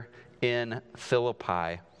there in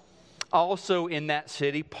Philippi. Also in that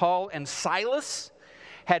city, Paul and Silas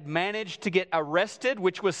had managed to get arrested,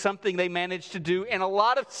 which was something they managed to do in a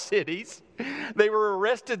lot of cities. They were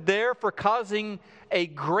arrested there for causing a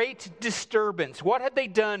great disturbance. What had they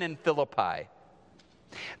done in Philippi?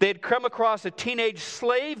 They had come across a teenage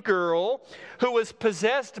slave girl who was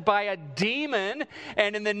possessed by a demon,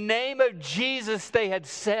 and in the name of Jesus, they had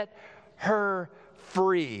set her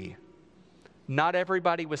free. Not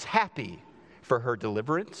everybody was happy for her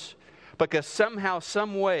deliverance, because somehow,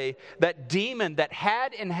 some way, that demon that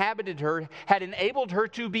had inhabited her had enabled her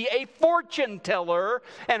to be a fortune teller,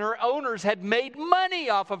 and her owners had made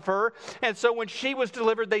money off of her. And so when she was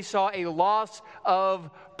delivered, they saw a loss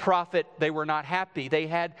of profit. They were not happy. They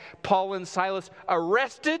had Paul and Silas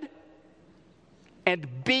arrested and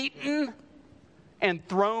beaten and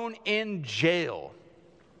thrown in jail.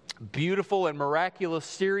 Beautiful and miraculous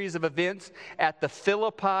series of events at the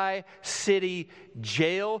Philippi city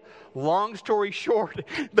jail. Long story short,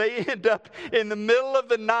 they end up in the middle of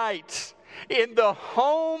the night in the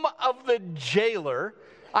home of the jailer.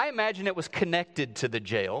 I imagine it was connected to the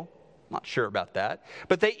jail. Not sure about that.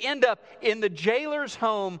 But they end up in the jailer's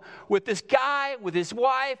home with this guy, with his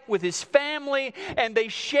wife, with his family, and they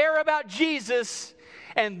share about Jesus.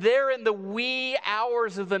 And there in the wee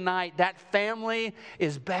hours of the night, that family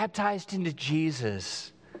is baptized into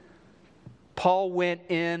Jesus. Paul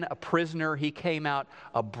went in a prisoner. He came out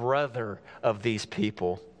a brother of these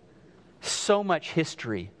people. So much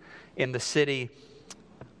history in the city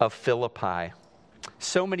of Philippi.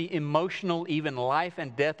 So many emotional, even life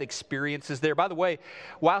and death experiences there. By the way,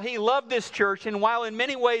 while he loved this church, and while in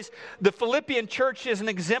many ways the Philippian church is an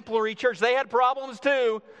exemplary church, they had problems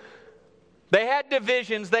too. They had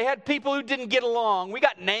divisions. They had people who didn't get along. We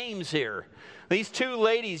got names here. These two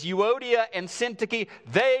ladies, Euodia and Syntyche,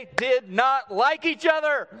 they did not like each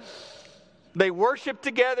other. They worshiped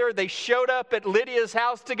together. They showed up at Lydia's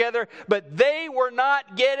house together, but they were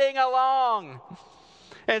not getting along.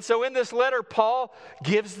 And so in this letter, Paul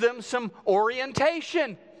gives them some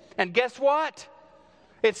orientation. And guess what?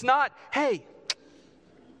 It's not, hey,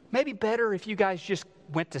 maybe better if you guys just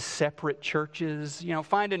went to separate churches,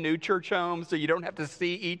 find a new church home so you don't have to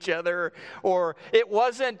see each other. Or it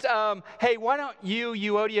wasn't, hey, why don't you,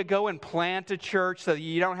 Euodia, go and plant a church so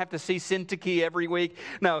you don't have to see Syntyche every week.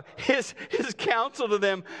 No, his counsel to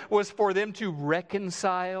them was for them to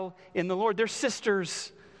reconcile in the Lord. They're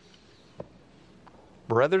sisters.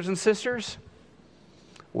 Brothers and sisters,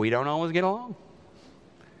 we don't always get along.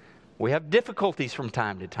 We have difficulties from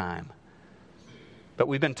time to time. But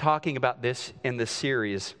we've been talking about this in this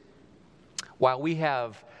series. While we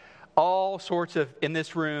have all sorts of, in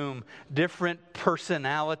this room, different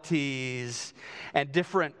personalities and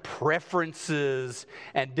different preferences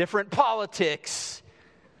and different politics,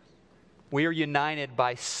 we are united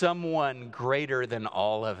by someone greater than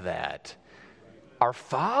all of that. Our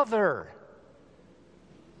Father.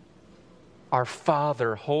 Our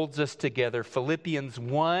Father holds us together. Philippians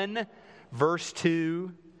 1, verse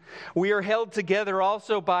 2. We are held together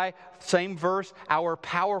also by, same verse, our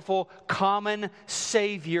powerful common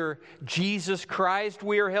Savior, Jesus Christ.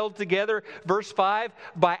 We are held together, verse 5,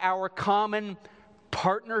 by our common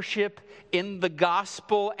partnership in the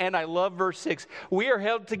gospel. And I love verse 6. We are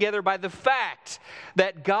held together by the fact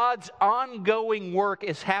that God's ongoing work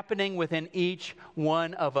is happening within each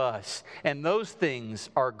one of us. And those things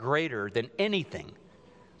are greater than anything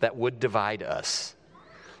that would divide us.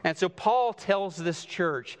 And so Paul tells this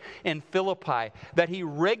church in Philippi that he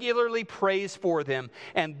regularly prays for them.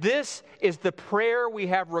 And this is the prayer we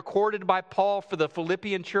have recorded by Paul for the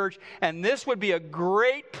Philippian church. And this would be a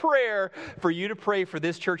great prayer for you to pray for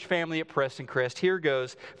this church family at Preston Crest. Here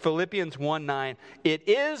goes, Philippians 1:9. It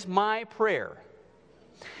is my prayer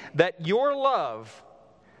that your love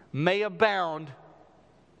may abound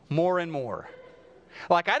more and more.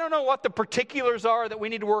 Like, I don't know what the particulars are that we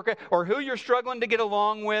need to work at, or who you're struggling to get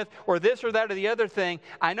along with, or this or that or the other thing.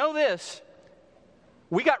 I know this.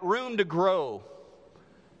 We got room to grow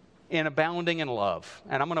in abounding in love.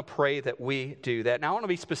 And I'm going to pray that we do that. Now, I want to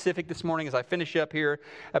be specific this morning as I finish up here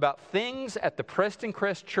about things at the Preston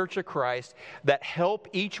Crest Church of Christ that help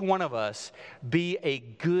each one of us be a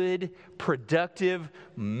good, productive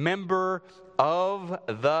member of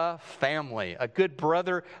the family, a good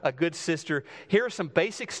brother, a good sister. Here's some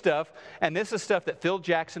basic stuff, and this is stuff that Phil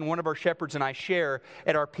Jackson, one of our shepherds, and I share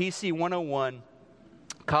at our PC 101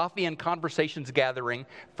 Coffee and Conversations gathering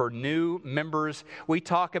for new members. We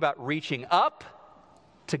talk about reaching up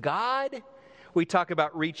to God. We talk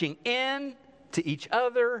about reaching in to each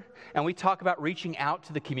other, and we talk about reaching out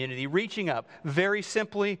to the community. Reaching up, very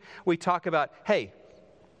simply, we talk about, hey,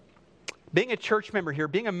 being a church member here,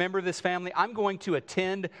 being a member of this family, I'm going to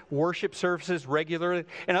attend worship services regularly.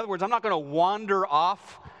 In other words, I'm not going to wander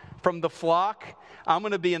off from the flock. I'm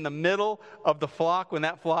going to be in the middle of the flock when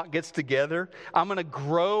that flock gets together. I'm going to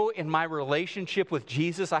grow in my relationship with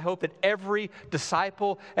Jesus. I hope that every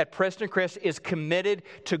disciple at Preston Crest is committed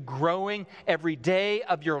to growing every day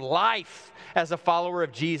of your life as a follower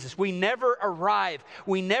of Jesus. We never arrive.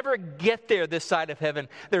 We never get there this side of heaven.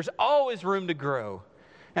 There's always room to grow.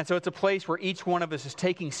 And so it's a place where each one of us is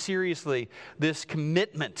taking seriously this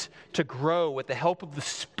commitment to grow with the help of the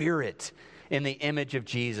Spirit in the image of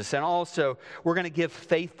Jesus. And also, we're going to give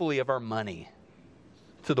faithfully of our money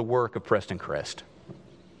to the work of Preston Crest.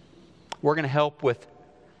 We're going to help with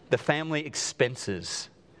the family expenses,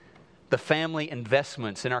 the family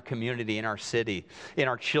investments in our community, in our city, in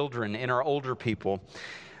our children, in our older people.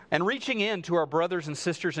 And reaching in to our brothers and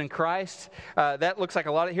sisters in Christ, that looks like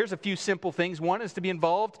a lot of, here's a few simple things. One is to be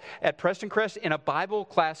involved at Preston Crest in a Bible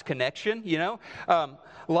class connection, you know.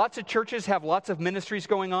 Lots of churches have lots of ministries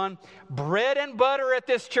going on. Bread and butter at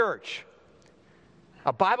this church.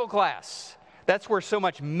 A Bible class. That's where so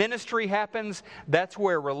much ministry happens. That's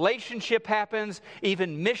where relationship happens.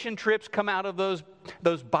 Even mission trips come out of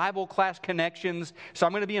those Bible class connections. So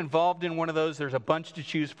I'm going to be involved in one of those. There's a bunch to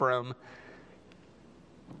choose from.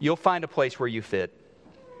 You'll find a place where you fit.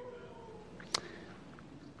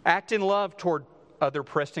 Act in love toward other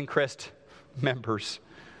Preston Crest members.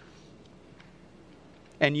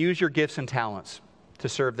 And use your gifts and talents to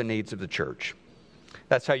serve the needs of the church.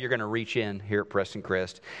 That's how you're going to reach in here at Preston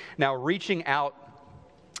Crest. Now, reaching out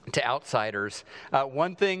to outsiders.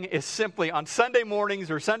 One thing is simply on Sunday mornings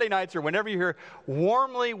or Sunday nights or whenever you're here,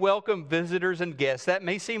 warmly welcome visitors and guests. That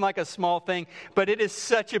may seem like a small thing, but it is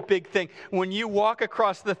such a big thing. When you walk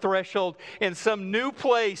across the threshold in some new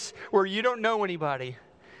place where you don't know anybody,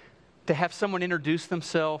 to have someone introduce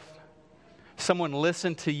themselves, someone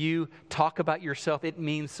listen to you talk about yourself, it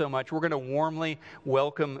means so much. We're going to warmly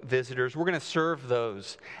welcome visitors. We're going to serve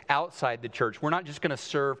those outside the church. We're not just going to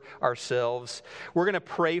serve ourselves. We're going to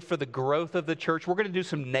pray for the growth of the church. We're going to do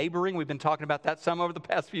some neighboring. We've been talking about that some over the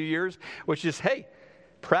past few years, which is, hey,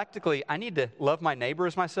 practically, I need to love my neighbor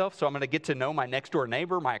as myself, so I'm going to get to know my next door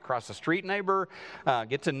neighbor, my across the street neighbor,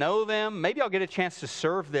 get to know them. Maybe I'll get a chance to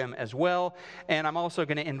serve them as well. And I'm also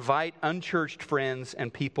going to invite unchurched friends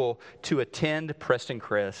and people to attend Preston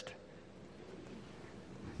Crest.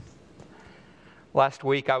 Last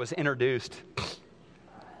week, I was introduced.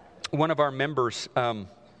 One of our members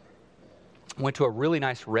Went to a really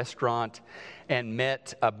nice restaurant and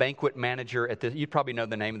met a banquet manager at this. You'd probably know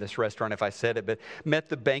the name of this restaurant if I said it, but met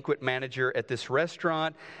the banquet manager at this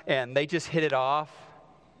restaurant, and they just hit it off.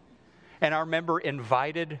 And I remember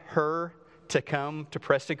invited her to come to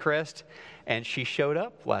Preston Crest, and she showed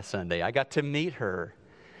up last Sunday. I got to meet her.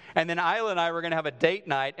 And then Isla and I were going to have a date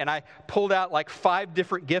night, and I pulled out like 5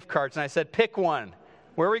 different gift cards, and I said, pick one.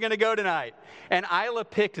 Where are we going to go tonight? And Isla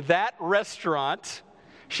picked that restaurant.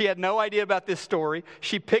 She had no idea about this story.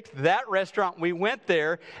 She picked that restaurant. We went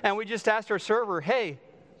there, and we just asked our server, hey,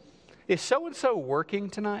 is so-and-so working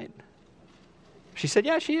tonight? She said,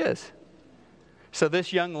 yeah, she is. So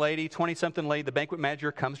this young lady, 20-something lady, the banquet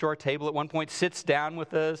manager, comes to our table at one point, sits down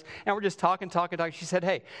with us, and we're just talking. She said,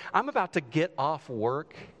 hey, I'm about to get off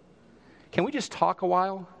work. Can we just talk a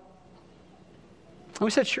while? And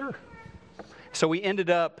we said, sure. So we ended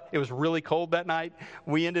up, it was really cold that night,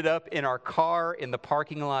 we ended up in our car in the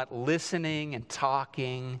parking lot listening and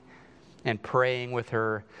talking and praying with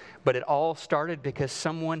her. But it all started because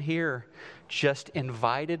someone here just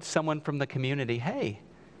invited someone from the community, hey,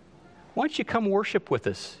 why don't you come worship with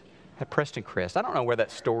us at Preston Crest? I don't know where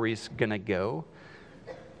that story's going to go,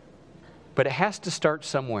 but it has to start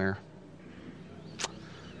somewhere.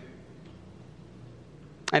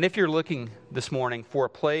 And if you're looking this morning for a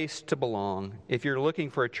place to belong, if you're looking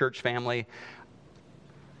for a church family,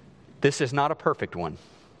 this is not a perfect one,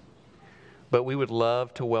 but we would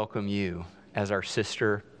love to welcome you as our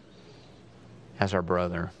sister, as our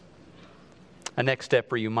brother. A next step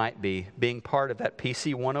for you might be being part of that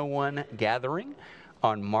PC 101 gathering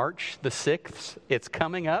on March the 6th. It's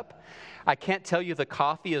coming up. I can't tell you the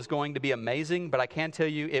coffee is going to be amazing, but I can tell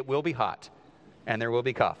you it will be hot, and there will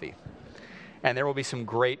be coffee. And there will be some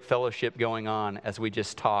great fellowship going on as we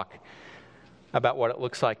just talk about what it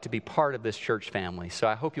looks like to be part of this church family. So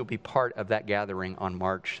I hope you'll be part of that gathering on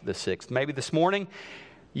March the 6th. Maybe this morning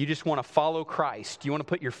you just want to follow Christ. You want to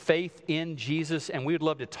put your faith in Jesus, and we would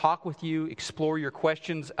love to talk with you, explore your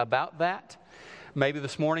questions about that. Maybe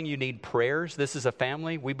this morning you need prayers. This is a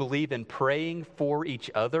family. We believe in praying for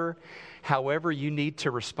each other. However you need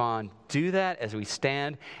to respond, do that as we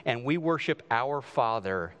stand and we worship our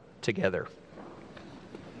Father together.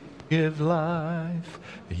 Give life,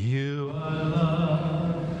 you are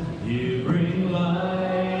love, you bring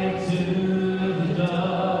light to the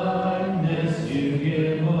darkness, you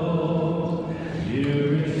give hope,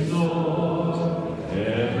 you restore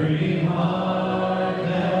every heart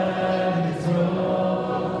that is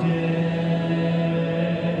broken,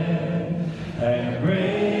 and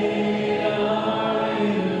great are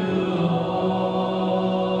you,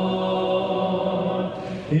 Lord.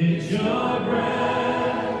 It's your breath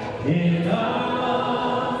in our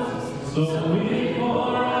lungs, so we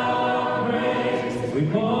pour out praise, we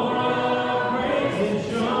pour out praise.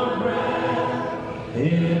 It's your breath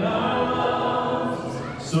in our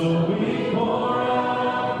lungs, so we pour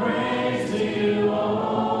out praise to you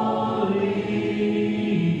only.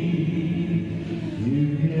 You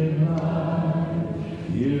give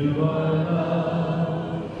life, you are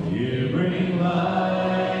love, you bring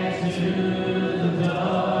light to the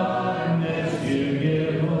darkness, you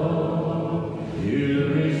give hope, you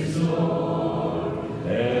restore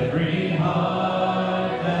every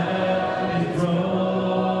heart that is broken,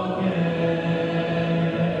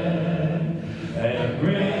 and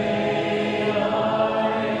great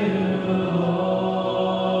are you, Lord.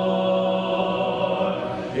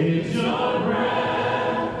 It's your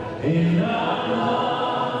breath in our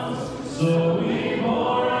lungs, so we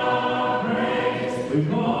pour out praise, we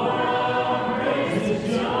pour out praise. It's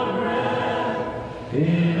your breath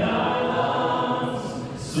in our lungs,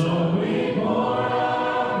 so we pour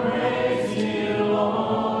out praise to you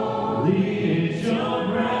only. It's your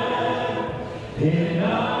breath in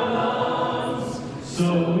our lungs,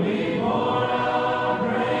 so we pour out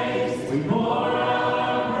praise, we pour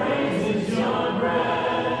out praise. It's your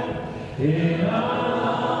breath in our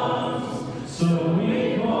lungs, so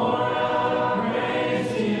we pour out praise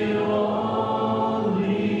to you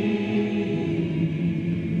only.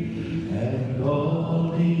 And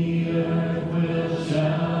all the earth will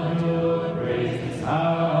shout your praise.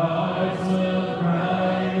 Our hearts will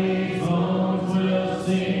cry, these bones will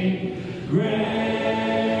sing. Great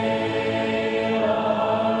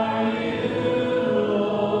are you,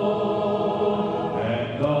 Lord.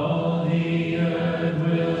 And all the earth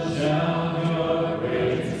will shout your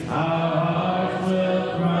praise. Our hearts will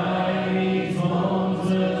cry, these bones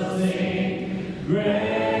will sing. Great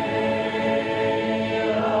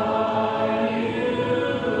are you,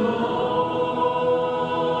 Lord.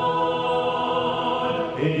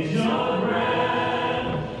 It's your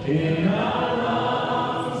breath in our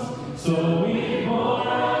lungs, So we pour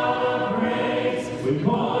out our praise, we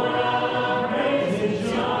pour out our praise,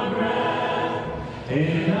 it's your breath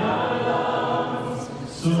in our lungs.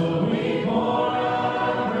 So we pour out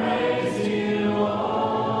our praise to you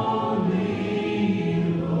only,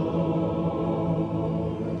 Lord.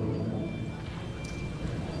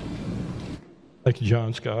 Thank you,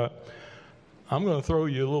 John Scott. I'm going to throw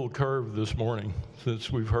you a little curve this morning since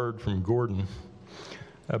we've heard from Gordon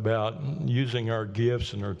about using our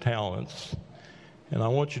gifts and our talents. And I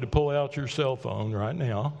want you to pull out your cell phone right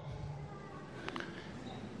now.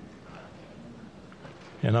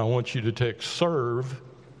 And I want you to text SERVE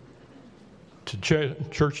to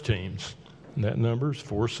church teams. And that number is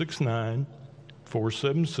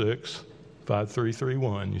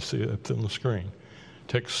 469-476-5331. You see it up on the screen.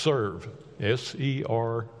 Text SERVE,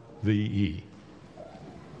 SERVE.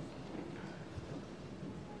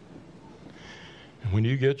 And when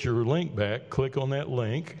you get your link back, click on that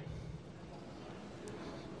link.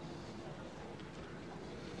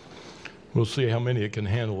 We'll see how many it can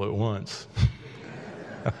handle at once.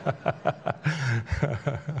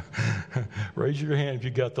 Raise your hand if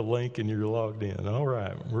you got the link and you're logged in. All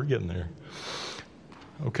right, we're getting there.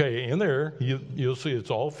 Okay, in there, you'll see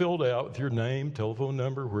it's all filled out with your name, telephone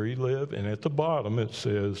number, where you live, and at the bottom it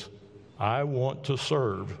says, I want to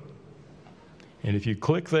serve. And if you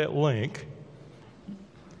click that link,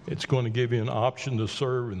 it's going to give you an option to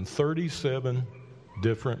serve in 37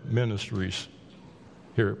 different ministries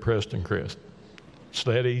here at Preston Crest. It's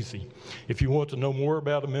that easy. If you want to know more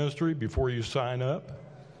about a ministry before you sign up,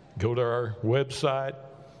 go to our website,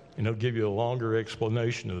 and it'll give you a longer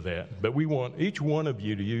explanation of that. But we want each one of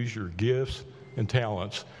you to use your gifts and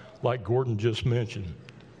talents, like Gordon just mentioned,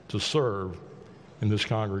 to serve in this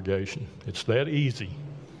congregation. It's that easy.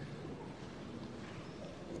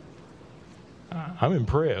 I'm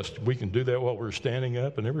impressed. We can do that while we're standing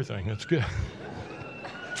up and everything. That's good.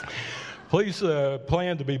 Please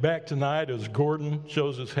plan to be back tonight as Gordon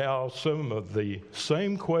shows us how some of the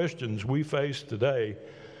same questions we face today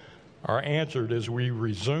are answered as we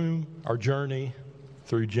resume our journey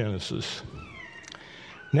through Genesis.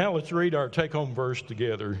 Now let's read our take-home verse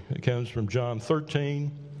together. It comes from John 13,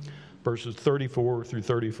 verses 34 through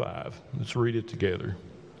 35. Let's read it together.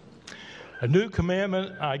 A new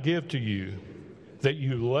commandment I give to you, that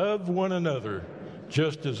you love one another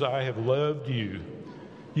just as I have loved you.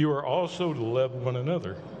 You are also to love one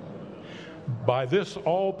another. By this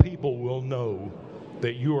all people will know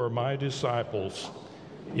that you are my disciples,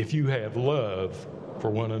 if you have love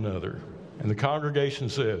for one another. And the congregation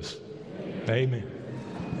says, Amen.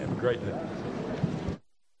 Have a great day.